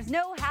 NFL players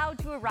know how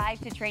to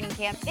arrive to training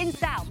camp in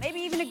style,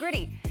 maybe even a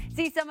gritty.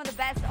 See some of the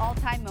best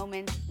all-time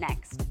moments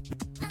next.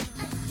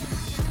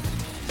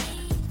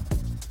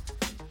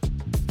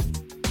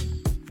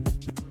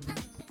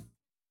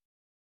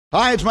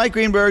 Hi, it's Mike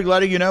Greenberg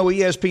letting you know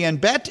ESPN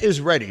Bet is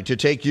ready to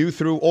take you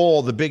through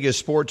all the biggest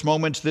sports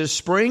moments this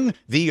spring.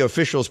 The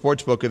official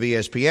sportsbook of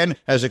ESPN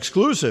has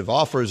exclusive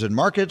offers and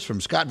markets from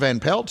Scott Van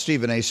Pelt,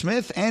 Stephen A.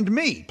 Smith, and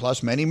me,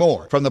 plus many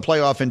more. From the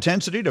playoff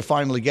intensity to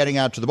finally getting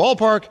out to the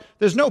ballpark,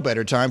 there's no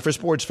better time for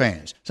sports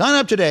fans. Sign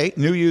up today.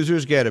 New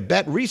users get a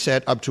bet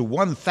reset up to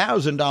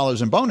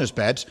 $1,000 in bonus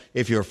bets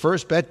if your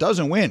first bet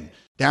doesn't win.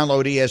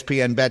 Download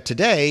ESPN Bet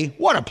today.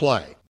 What a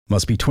play.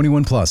 Must be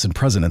 21 plus and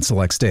present in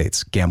select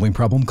states. Gambling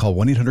problem? Call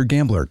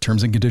 1-800-GAMBLER.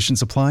 Terms and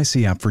conditions apply.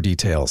 See app for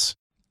details.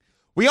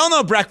 We all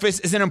know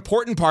breakfast is an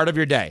important part of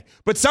your day.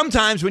 But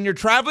sometimes when you're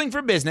traveling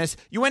for business,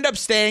 you end up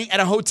staying at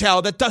a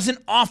hotel that doesn't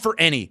offer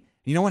any.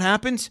 You know what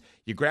happens?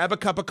 You grab a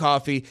cup of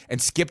coffee and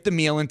skip the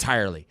meal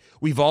entirely.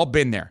 We've all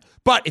been there.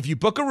 But if you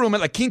book a room at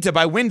La Quinta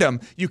by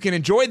Wyndham, you can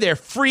enjoy their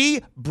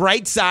free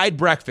Bright Side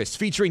breakfast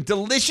featuring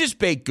delicious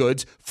baked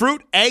goods,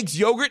 fruit, eggs,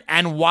 yogurt,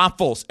 and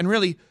waffles. And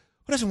really,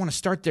 who doesn't want to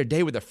start their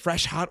day with a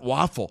fresh, hot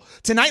waffle?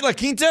 Tonight, La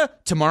Quinta,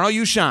 tomorrow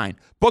you shine.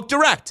 Book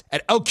direct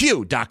at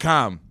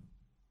lq.com.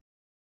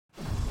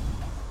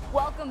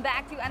 Welcome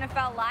back to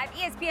NFL Live.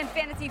 ESPN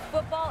Fantasy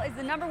Football is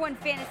the #1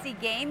 fantasy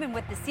game, and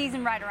with the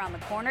season right around the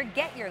corner,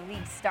 get your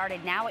league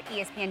started now at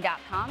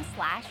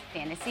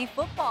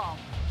ESPN.com/fantasyfootball.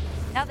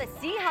 Now, the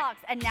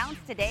Seahawks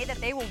announced today that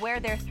they will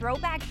wear their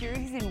throwback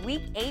jerseys in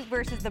Week 8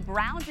 versus the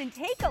Browns, and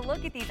take a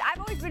look at these. I've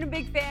always been a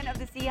big fan of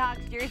the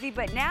Seahawks jersey,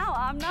 but now,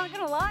 I'm not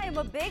going to lie, I'm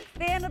a big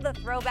fan of the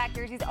throwback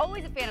jerseys.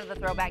 Always a fan of the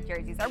throwback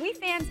jerseys. Are we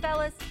fans,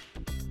 fellas?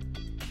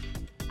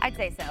 I'd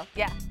say so,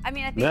 yeah. I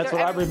mean, I think that's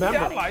what I remember.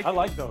 I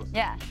like those.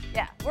 Yeah.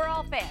 We're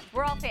all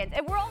fans.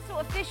 And we're also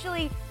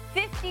officially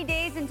 50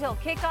 days until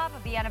kickoff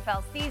of the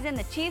NFL season.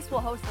 The Chiefs will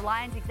host the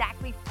Lions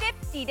exactly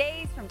 50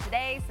 days from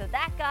today, so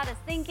that got us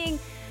thinking.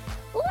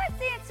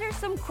 Let's answer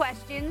some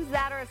questions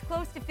that are as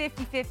close to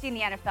 50-50 in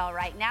the NFL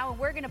right now, and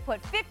we're going to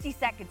put 50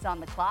 seconds on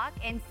the clock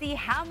and see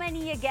how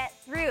many you get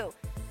through.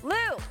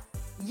 Lou,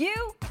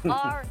 you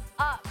are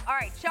up. All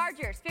right,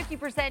 Chargers,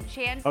 50%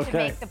 chance to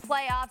make the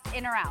playoffs,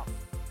 in or out?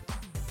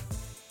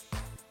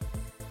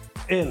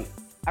 In.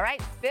 All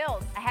right,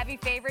 Bills, a heavy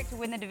favorite to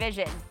win the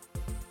division.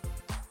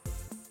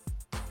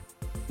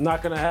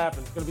 Not going to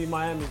happen. It's going to be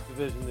Miami's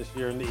division this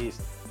year in the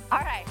East. All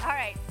right.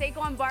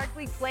 Saquon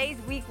Barkley plays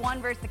Week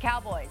 1 versus the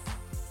Cowboys.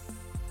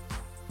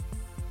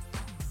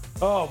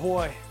 Oh,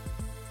 boy.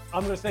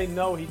 I'm going to say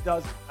no, he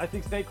doesn't. I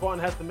think Saquon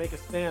has to make a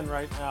stand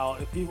right now.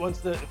 If he wants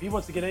to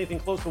get anything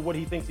close to what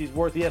he thinks he's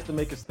worth, he has to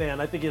make a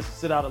stand. I think he has to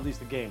sit out at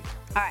least a game.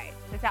 All right,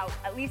 sit out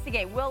at least a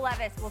game. Will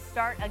Levis will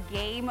start a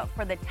game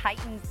for the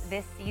Titans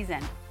this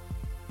season.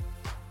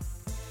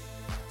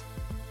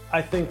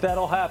 I think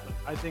that'll happen.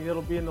 I think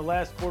it'll be in the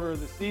last quarter of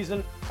the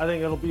season. I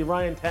think it'll be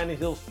Ryan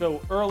Tannehill's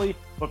show early.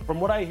 But from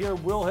what I hear,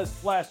 Will has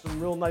flashed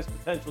some real nice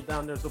potential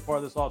down there so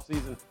far this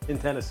offseason in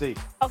Tennessee.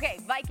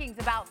 Okay, Vikings,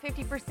 about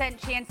 50%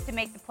 chance to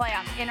make the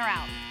playoffs, in or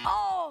out?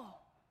 Oh!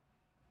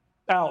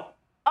 Out.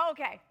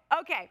 Okay.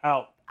 Out.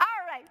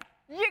 All right.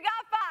 You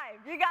got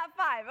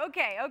five.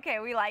 Okay.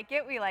 We like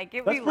it.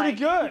 That's pretty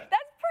good.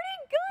 That's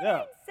pretty good,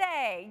 yeah. I'd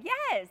say.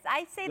 Yes,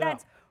 I say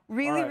that's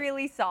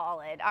Really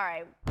solid. All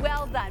right,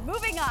 well done.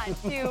 Moving on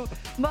to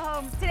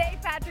Mahomes. Today,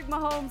 Patrick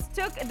Mahomes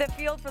took the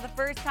field for the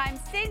first time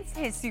since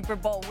his Super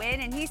Bowl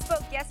win, and he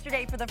spoke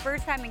yesterday for the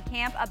first time in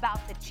camp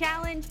about the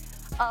challenge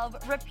of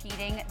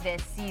repeating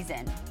this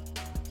season.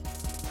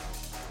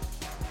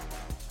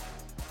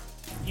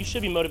 You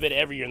should be motivated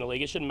every year in the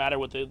league. It shouldn't matter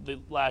what the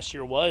last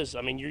year was.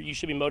 I mean, you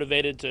should be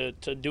motivated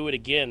to do it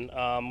again.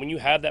 When you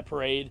have that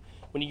parade,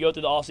 when you go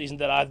through the offseason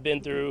that I've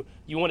been through,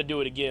 you want to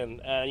do it again.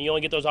 And you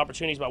only get those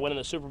opportunities by winning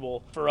the Super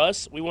Bowl. For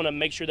us, we want to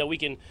make sure that we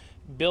can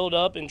build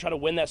up and try to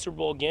win that Super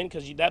Bowl again,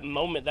 because that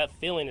moment, that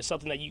feeling is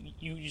something that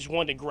you just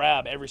want to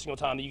grab every single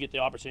time that you get the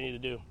opportunity to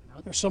do.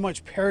 There's so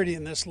much parity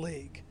in this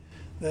league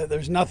that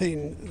there's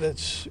nothing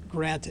that's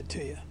granted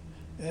to you.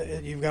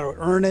 You've got to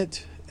earn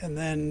it, and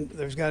then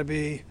there's got to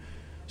be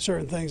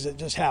certain things that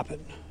just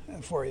happen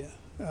for you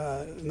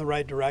in the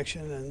right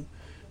direction, and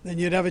then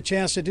you'd have a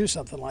chance to do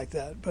something like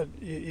that. But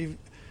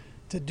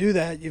to do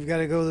that, you've got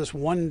to go this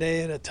one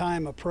day at a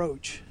time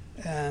approach,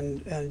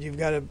 and you've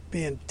got to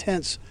be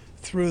intense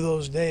through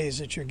those days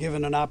that you're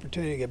given an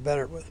opportunity to get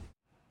better with.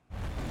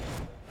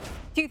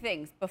 Two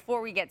things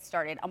before we get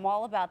started. I'm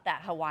all about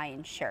that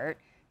Hawaiian shirt.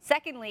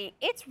 Secondly,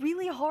 it's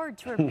really hard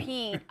to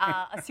repeat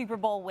a Super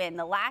Bowl win.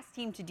 The last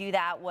team to do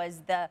that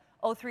was the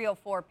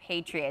 03-04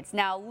 Patriots.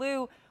 Now,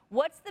 Lou,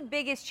 what's the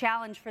biggest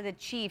challenge for the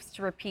Chiefs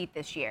to repeat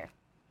this year?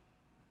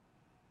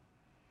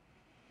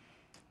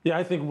 Yeah,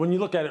 I think when you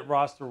look at it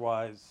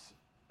roster-wise,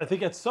 I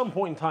think at some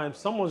point in time,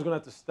 someone's going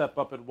to have to step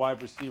up at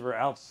wide receiver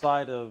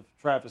outside of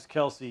Travis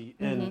Kelce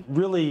and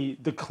really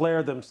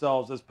declare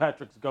themselves as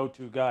Patrick's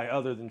go-to guy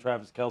other than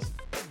Travis Kelce.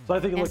 So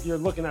I think look, you're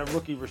looking at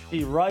rookie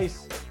Rashee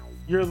Rice.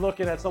 You're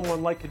looking at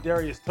someone like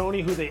Kadarius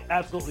Toney, who they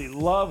absolutely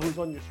love, who's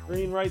on your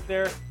screen right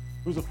there,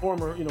 who's a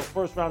former,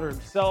 first-rounder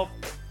himself.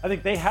 I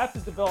think they have to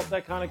develop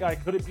that kind of guy.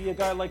 Could it be a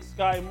guy like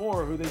Sky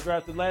Moore, who they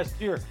drafted last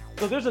year?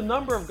 So there's a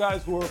number of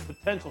guys who are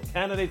potential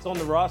candidates on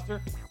the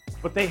roster,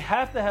 but they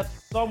have to have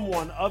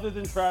someone other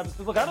than Travis.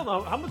 Look, I don't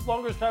know, how much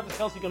longer is Travis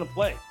Kelce going to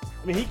play?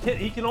 I mean,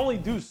 he can only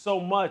do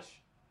so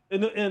much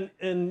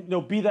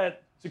and be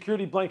that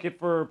security blanket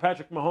for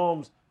Patrick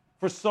Mahomes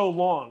for so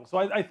long. So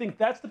I think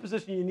that's the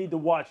position you need to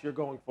watch here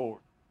going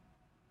forward.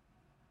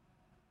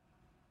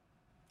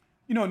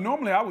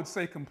 Normally I would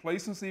say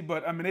complacency,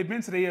 but I mean, they've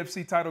been to the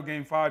AFC title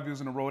game 5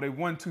 years in a row. They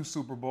won 2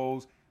 Super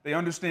Bowls. They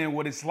understand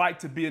what it's like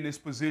to be in this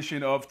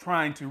position of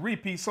trying to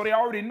repeat, so they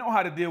already know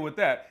how to deal with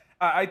that.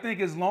 I think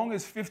as long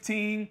as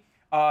 15,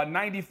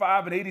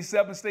 95, and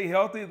 87 stay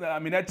healthy, I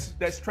mean,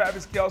 that's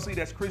Travis Kelce,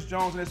 that's Chris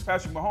Jones, and that's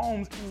Patrick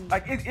Mahomes.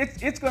 Like,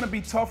 it's going to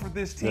be tough for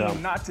this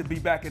team not to be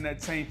back in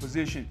that same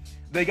position.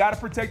 They got to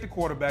protect the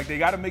quarterback. They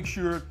got to make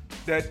sure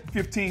that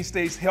 15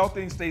 stays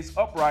healthy and stays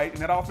upright,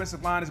 and that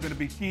offensive line is going to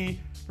be key,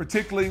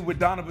 particularly with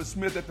Donovan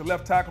Smith at the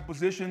left tackle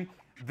position.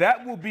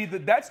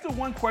 That's the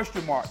one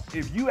question mark.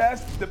 If you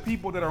ask the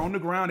people that are on the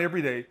ground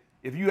every day,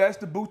 if you ask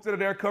the boots that are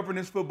there covering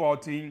this football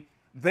team,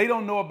 they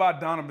don't know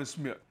about Donovan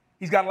Smith.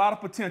 He's got a lot of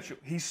potential.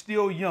 He's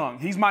still young.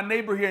 He's my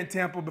neighbor here in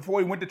Tampa before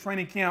he went to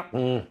training camp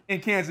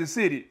in Kansas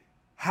City.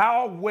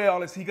 How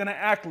well is he going to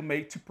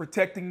acclimate to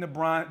protecting the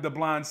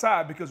blind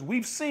side? Because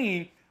we've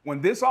seen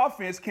when this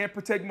offense can't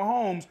protect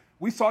Mahomes,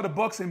 we saw the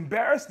Bucs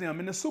embarrass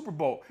them in the Super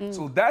Bowl.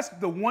 So that's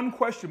the one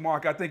question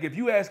mark. I think if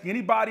you ask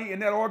anybody in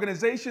that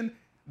organization,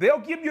 they'll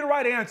give you the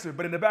right answer,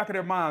 but in the back of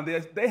their mind,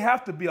 they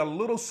have to be a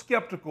little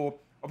skeptical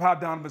of how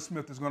Donovan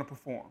Smith is going to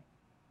perform.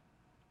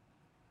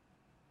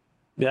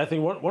 Yeah, I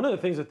think one of the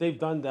things that they've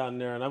done down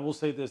there, and I will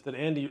say this, that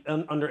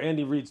under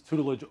Andy Reid's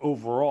tutelage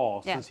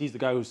overall, since he's the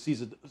guy who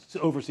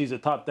oversees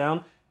it top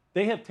down,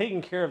 they have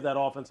taken care of that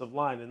offensive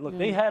line. And look,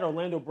 they had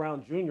Orlando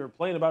Brown Jr.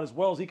 playing about as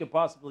well as he could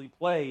possibly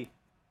play,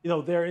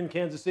 there in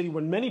Kansas City,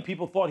 when many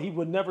people thought he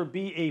would never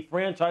be a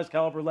franchise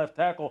caliber left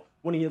tackle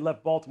when he had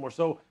left Baltimore.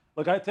 So,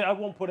 look, I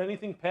won't put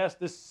anything past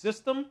this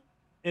system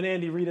and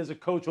Andy Reid as a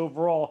coach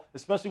overall,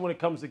 especially when it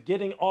comes to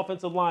getting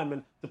offensive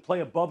linemen to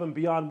play above and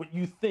beyond what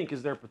you think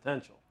is their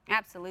potential.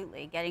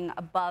 Absolutely, getting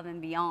above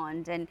and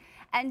beyond.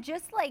 And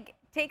just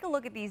take a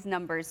look at these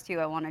numbers too.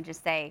 I want to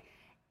just say,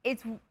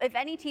 if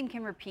any team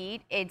can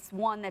repeat, it's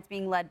one that's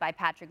being led by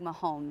Patrick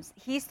Mahomes.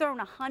 He's thrown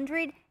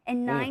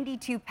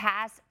 192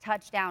 pass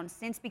touchdowns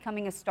since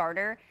becoming a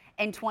starter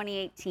in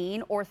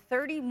 2018, or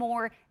 30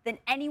 more than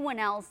anyone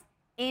else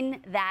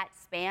in that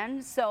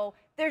span. So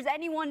if there's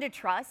anyone to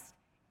trust,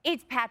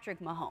 it's Patrick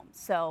Mahomes.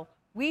 So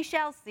we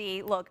shall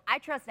see. Look, I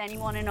trust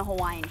anyone in a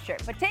Hawaiian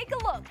shirt, but take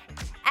a look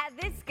at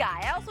this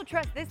guy. I also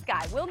trust this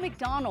guy, Will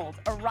McDonald,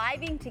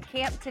 arriving to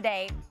camp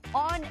today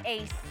on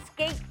a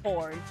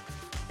skateboard.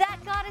 That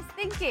got us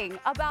thinking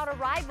about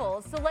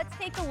arrivals. So let's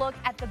take a look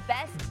at the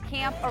best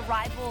camp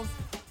arrivals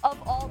of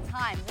all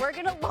time. We're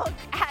going to look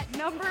at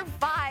number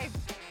 5,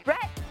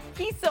 Brett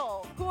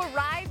Kiesel, who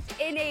arrived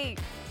in a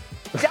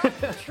dump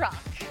truck.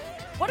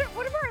 What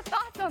are our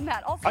thoughts on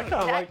that? Also, I kind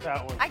of like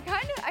that one. I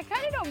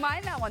kind of don't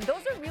mind that one.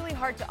 Those are really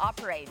hard to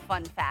operate,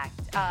 fun fact.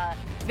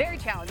 Very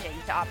challenging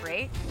to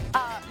operate.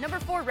 Number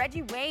 4,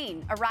 Reggie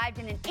Wayne arrived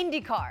in an Indy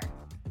car.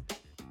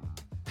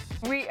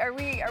 Are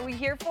we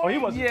here for Oh, it? he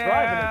wasn't driving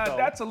Yeah, it, though.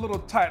 that's a little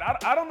tight.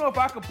 I don't know if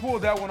I could pull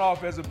that one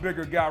off as a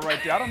bigger guy right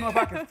there. I don't know if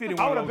I can fit in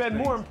one I would of have those been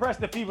more things.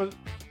 impressed if he was.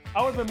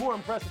 I would have been more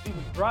impressed if he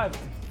was driving.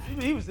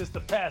 He was just a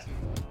passenger.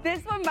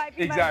 This one might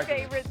be Exactly. my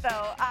favorite,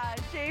 though.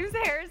 James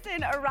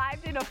Harrison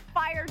arrived in a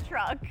fire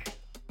truck.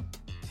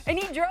 And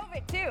he drove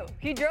it, too.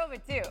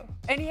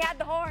 And he had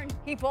the horn.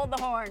 He pulled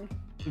the horn.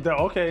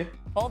 Okay.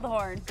 Pulled the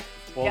horn.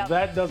 Well, Yep.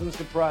 that doesn't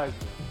surprise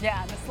me.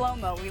 Yeah, the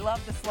slow-mo. We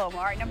love the slow-mo.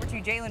 All right, number 2,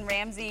 Jalen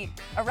Ramsey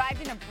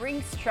arrived in a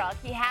Brinks truck.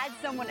 He had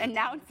someone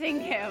announcing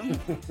him.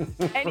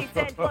 And he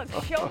said, look,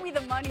 show me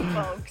the money,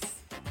 folks.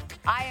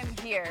 I am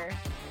here.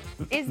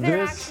 Is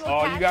there actual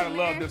cash you gotta in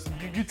love there?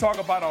 this. You talk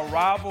about a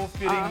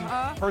rival-fitting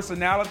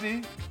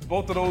personality.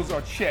 Both of those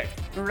are checked.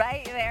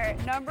 Right there.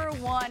 Number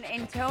 1,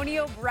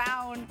 Antonio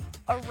Brown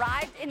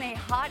arrived in a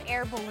hot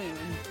air balloon.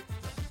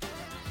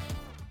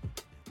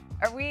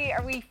 Are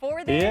we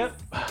for this?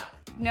 Yeah.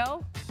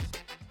 No?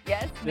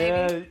 Yes?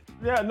 Maybe?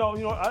 Yeah. No.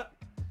 You know,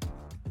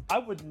 I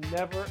would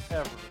never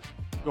ever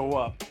go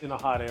up in a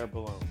hot air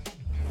balloon.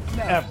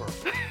 No. Ever.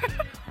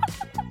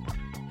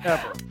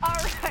 Ever. All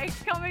right,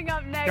 coming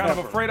up next. Kind of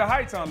afraid of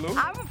heights, huh, Lou?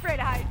 I'm afraid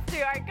of heights, too.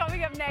 All right,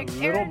 coming up next,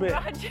 little Aaron bit.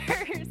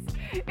 Rodgers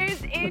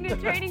is in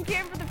training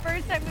camp for the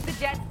first time with the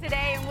Jets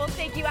today, and we'll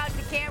take you out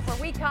to camp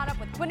where we caught up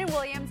with Quinnen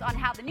Williams on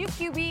how the new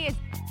QB is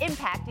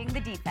impacting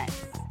the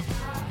defense.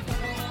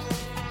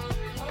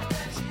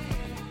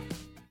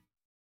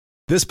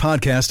 This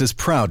podcast is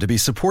proud to be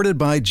supported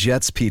by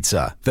Jets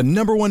Pizza, the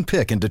 #1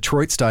 pick in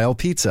Detroit-style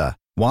pizza.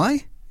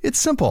 Why? It's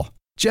simple.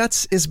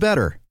 Jets is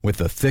better. With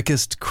the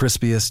thickest,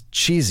 crispiest,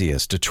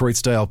 cheesiest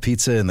Detroit-style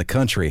pizza in the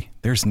country,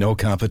 there's no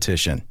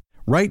competition.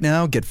 Right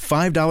now, get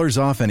 $5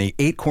 off any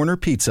 8-corner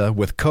pizza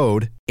with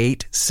code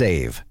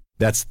 8SAVE.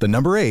 That's the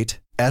number 8,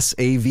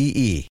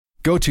 S-A-V-E.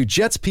 Go to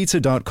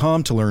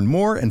jetspizza.com to learn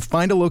more and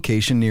find a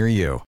location near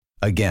you.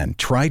 Again,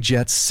 try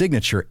Jet's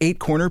signature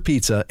 8-corner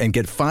pizza and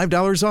get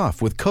 $5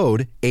 off with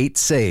code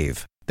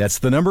 8SAVE. That's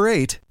the number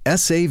 8,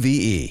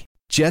 S-A-V-E.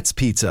 Jet's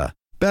Pizza.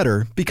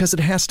 Better because it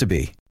has to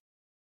be.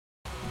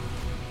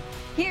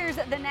 Here's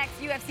the next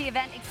UFC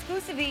event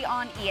exclusively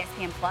on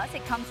ESPN+.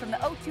 It comes from the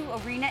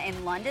O2 Arena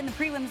in London. The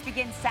prelims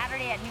begin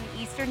Saturday at noon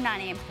Eastern,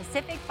 9 a.m.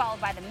 Pacific,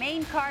 followed by the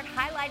main card,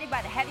 highlighted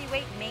by the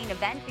heavyweight main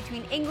event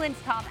between England's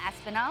Tom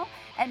Aspinall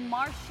and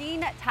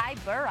Marcin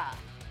Tybura.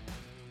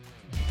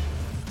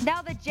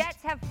 Now the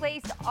Jets have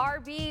placed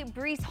RB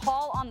Breece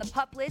Hall on the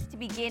PUP list to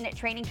begin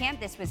training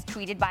camp. This was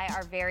tweeted by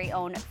our very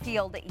own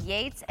Field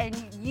Yates. And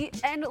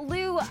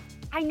Lou,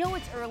 I know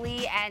it's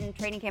early and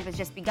training camp has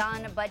just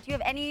begun, but do you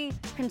have any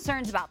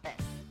concerns about this?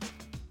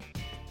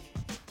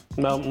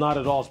 No, not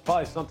at all. It's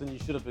probably something you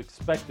should have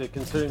expected,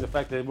 considering the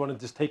fact that they want to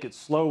just take it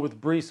slow with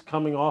Breece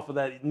coming off of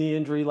that knee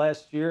injury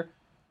last year.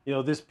 You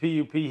know, this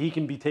PUP, he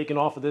can be taken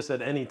off of this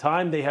at any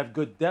time. They have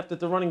good depth at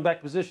the running back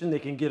position. They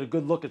can get a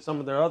good look at some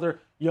of their other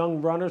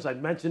young runners. I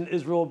mentioned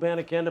Israel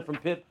Abanikanda from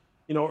Pitt,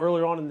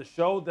 earlier on in the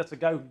show. That's a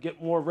guy who can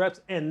get more reps.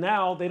 And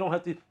now they don't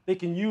have to, they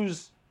can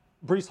use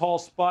Breece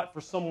Hall's spot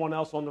for someone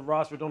else on the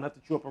roster. Don't have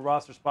to chew up a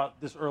roster spot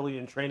this early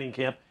in training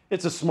camp.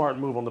 It's a smart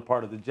move on the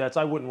part of the Jets.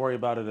 I wouldn't worry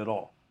about it at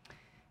all.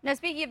 Now,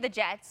 speaking of the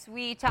Jets,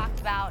 we talked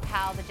about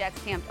how the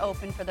Jets camp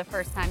opened for the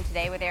first time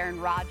today with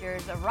Aaron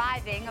Rodgers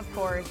arriving, of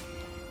course,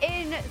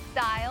 in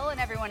style, and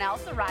everyone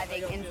else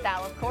arriving in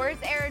style, of course.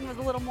 Aaron was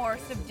a little more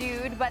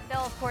subdued, but they'll,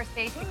 of course,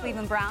 face the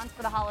Cleveland Browns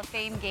for the Hall of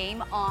Fame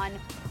game on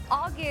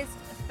August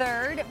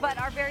 3rd. But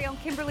our very own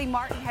Kimberly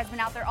Martin has been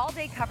out there all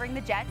day covering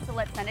the Jets, so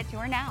let's send it to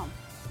her now.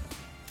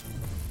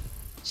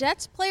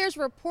 Jets players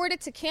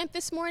reported to camp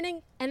this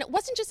morning, and it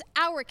wasn't just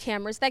our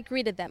cameras that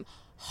greeted them.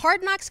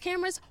 Hard Knocks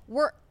cameras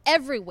were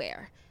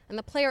everywhere. And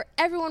the player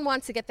everyone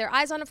wants to get their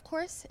eyes on, of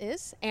course,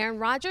 is Aaron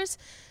Rodgers.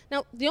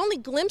 Now, the only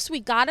glimpse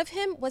we got of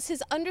him was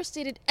his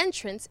understated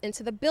entrance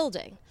into the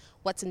building.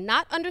 What's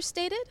not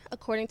understated,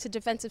 according to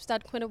defensive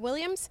stud Quinnen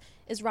Williams,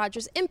 is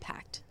Rodgers'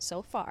 impact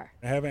so far.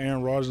 Having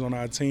Aaron Rodgers on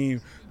our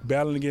team,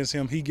 battling against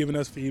him, he giving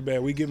us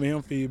feedback, we giving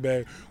him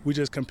feedback. We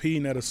just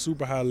competing at a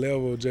super high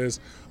level. Just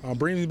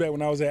brings me back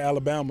when I was at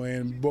Alabama,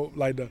 and both,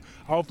 like, the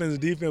offense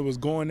and defense was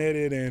going at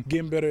it and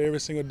getting better every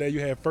single day. You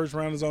had first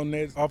rounders on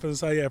that offensive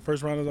side, you had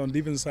first rounders on the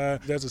defensive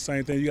side. That's the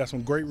same thing. You got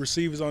some great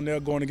receivers on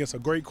there going against a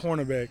great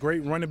cornerback,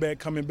 great running back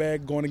coming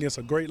back going against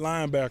a great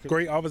linebacker,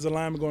 great offensive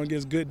lineman going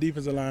against good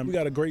defensive lineman. We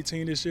got a great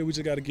team this year. We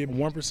just got to get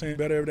 1%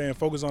 better every day and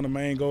focus on the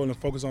main goal and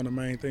focus on the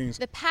main things.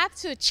 The path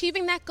to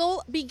achieving that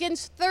goal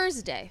begins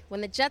Thursday when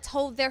the Jets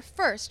hold their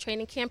first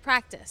training camp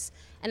practice.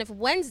 And if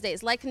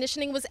Wednesday's light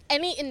conditioning was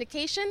any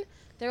indication,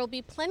 there will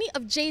be plenty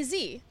of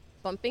Jay-Z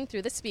bumping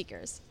through the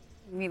speakers.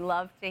 We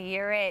love to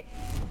hear it.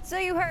 So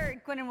you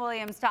heard Quinnen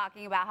Williams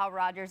talking about how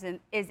Rodgers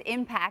is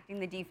impacting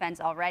the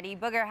defense already.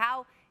 Booger,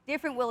 how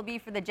different will it be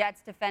for the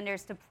Jets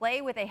defenders to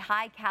play with a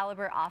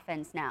high-caliber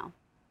offense now?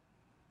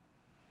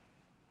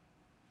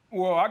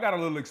 Well, I got a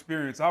little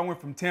experience. I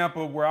went from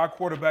Tampa, where our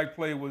quarterback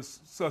play was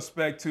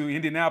suspect, to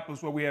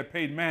Indianapolis, where we had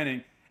Peyton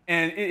Manning.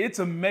 And it's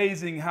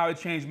amazing how it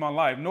changed my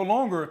life. No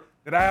longer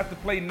did I have to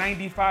play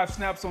 95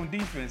 snaps on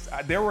defense.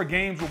 There were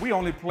games where we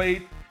only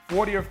played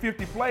 40 or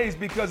 50 plays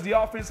because the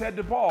offense had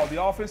the ball.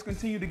 The offense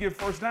continued to get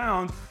first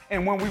downs,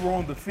 and when we were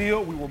on the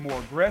field, we were more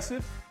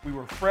aggressive, we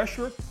were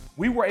fresher,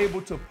 we were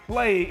able to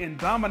play and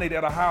dominate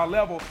at a higher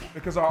level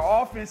because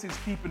our offense is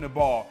keeping the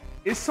ball.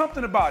 It's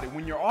something about it.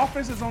 When your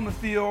offense is on the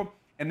field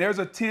and there's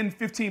a 10,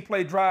 15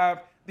 play drive,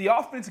 the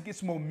offense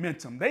gets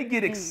momentum. They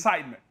get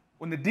excitement.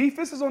 When the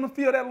defense is on the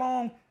field that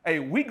long, hey,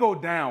 we go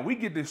down, we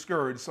get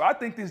discouraged. So I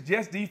think this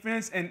Jets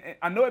defense, and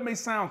I know it may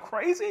sound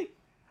crazy,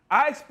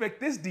 I expect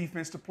this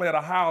defense to play at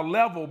a higher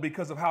level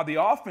because of how the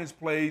offense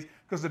plays,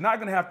 because they're not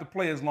going to have to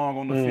play as long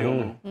on the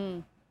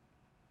field.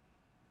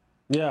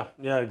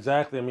 Yeah,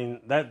 exactly. I mean,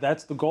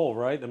 that's the goal,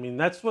 right? I mean,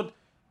 that's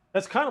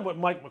kind of what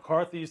Mike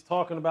McCarthy is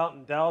talking about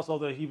in Dallas,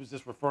 although he was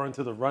just referring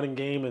to the running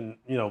game, and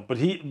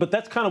but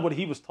that's kind of what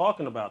he was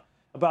talking about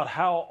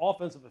how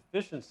offensive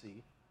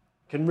efficiency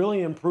can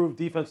really improve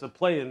defensive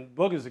play. And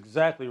Boog is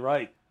exactly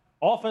right.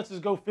 Offenses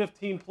go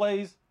 15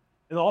 plays,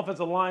 and the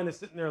offensive line is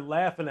sitting there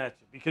laughing at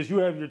you because you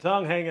have your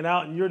tongue hanging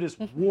out and you're just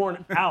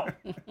worn out.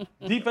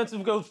 Defenses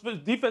go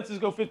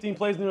 15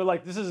 plays and they're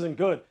like, this isn't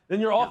good. Then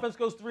your offense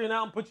goes 3 and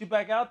out and puts you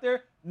back out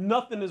there.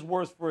 Nothing is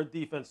worse for a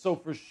defense. So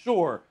for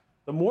sure,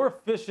 the more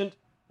efficient,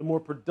 the more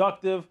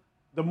productive,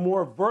 the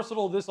more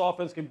versatile this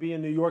offense can be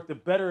in New York, the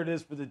better it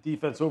is for the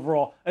defense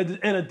overall. And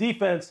a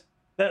defense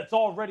that's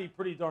already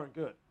pretty darn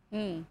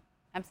good.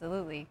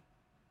 Absolutely.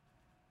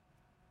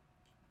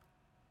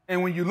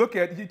 And when you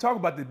talk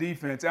about the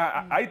defense,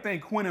 I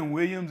think Quinnen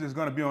Williams is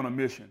going to be on a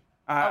mission.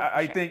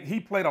 I think he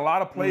played a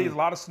lot of plays, a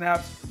lot of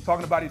snaps,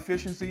 talking about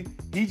efficiency.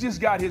 He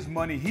just got his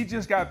money. He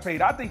just got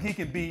paid. I think he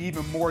can be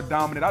even more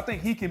dominant. I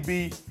think he can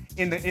be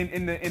in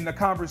the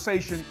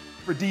conversation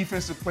for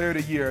Defensive Player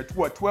of the Year.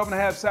 12 and a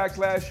half sacks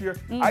last year?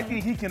 I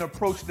think he can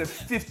approach the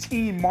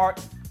 15 mark,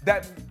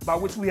 that by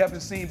which we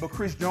haven't seen but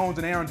Chris Jones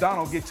and Aaron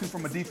Donald get to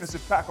from a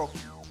defensive tackle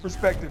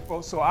perspective,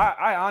 folks. So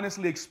I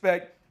honestly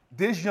expect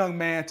this young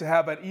man to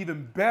have an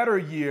even better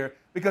year,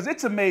 because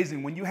it's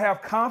amazing when you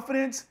have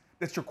confidence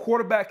that your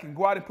quarterback can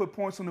go out and put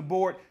points on the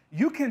board,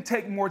 you can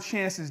take more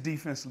chances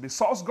defensively.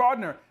 Sauce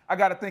Gardner, I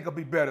got to think, will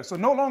be better. So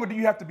no longer do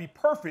you have to be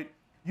perfect.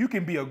 You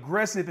can be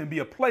aggressive and be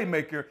a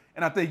playmaker,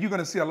 and I think you're going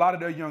to see a lot of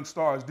their young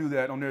stars do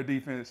that on their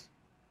defense.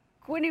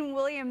 Quinnen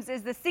Williams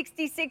is the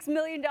 $66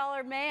 million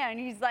man.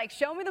 He's like,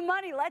 show me the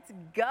money, let's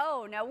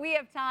go. Now we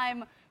have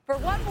time for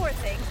one more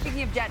thing.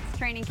 Speaking of Jets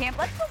training camp,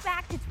 let's go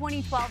back to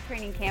 2012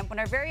 training camp when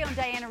our very own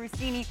Diana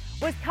Rossini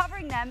was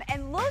covering them,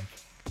 and look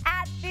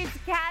at this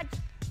catch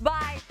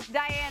by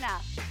Diana.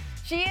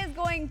 She is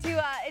going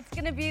to, it's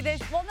going to be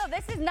this, well, no,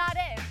 this is not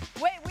it.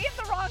 Wait, we have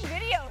the wrong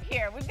video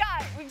here. It's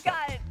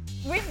coming.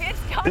 It's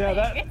coming.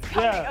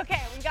 Yeah.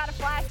 Okay, we've got a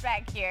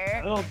flashback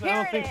here. I don't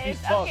think it is.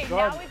 she's Sauce Okay,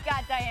 Gardner. now we've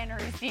got Diana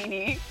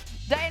Rossini.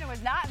 Diana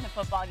was not in the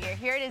football gear.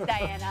 Here it is,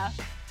 Diana.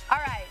 All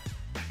right.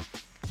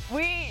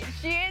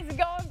 She is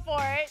going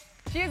for it.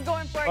 She is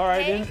going for it. All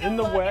right, Take in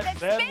the look. wet, The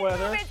bad spin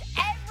weather. move is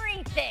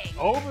everything.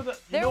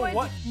 There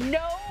was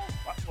no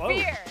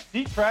fear.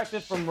 She tracked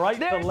it from right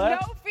There's to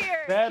left. no fear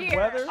Bad here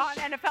weather. on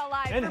NFL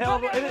Live. And For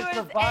held Booger it, and it Lewis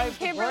survived and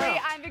the Kimberly, ground.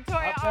 I'm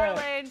Victoria Not bad.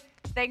 Arlen.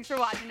 Thanks for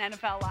watching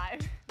NFL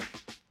Live.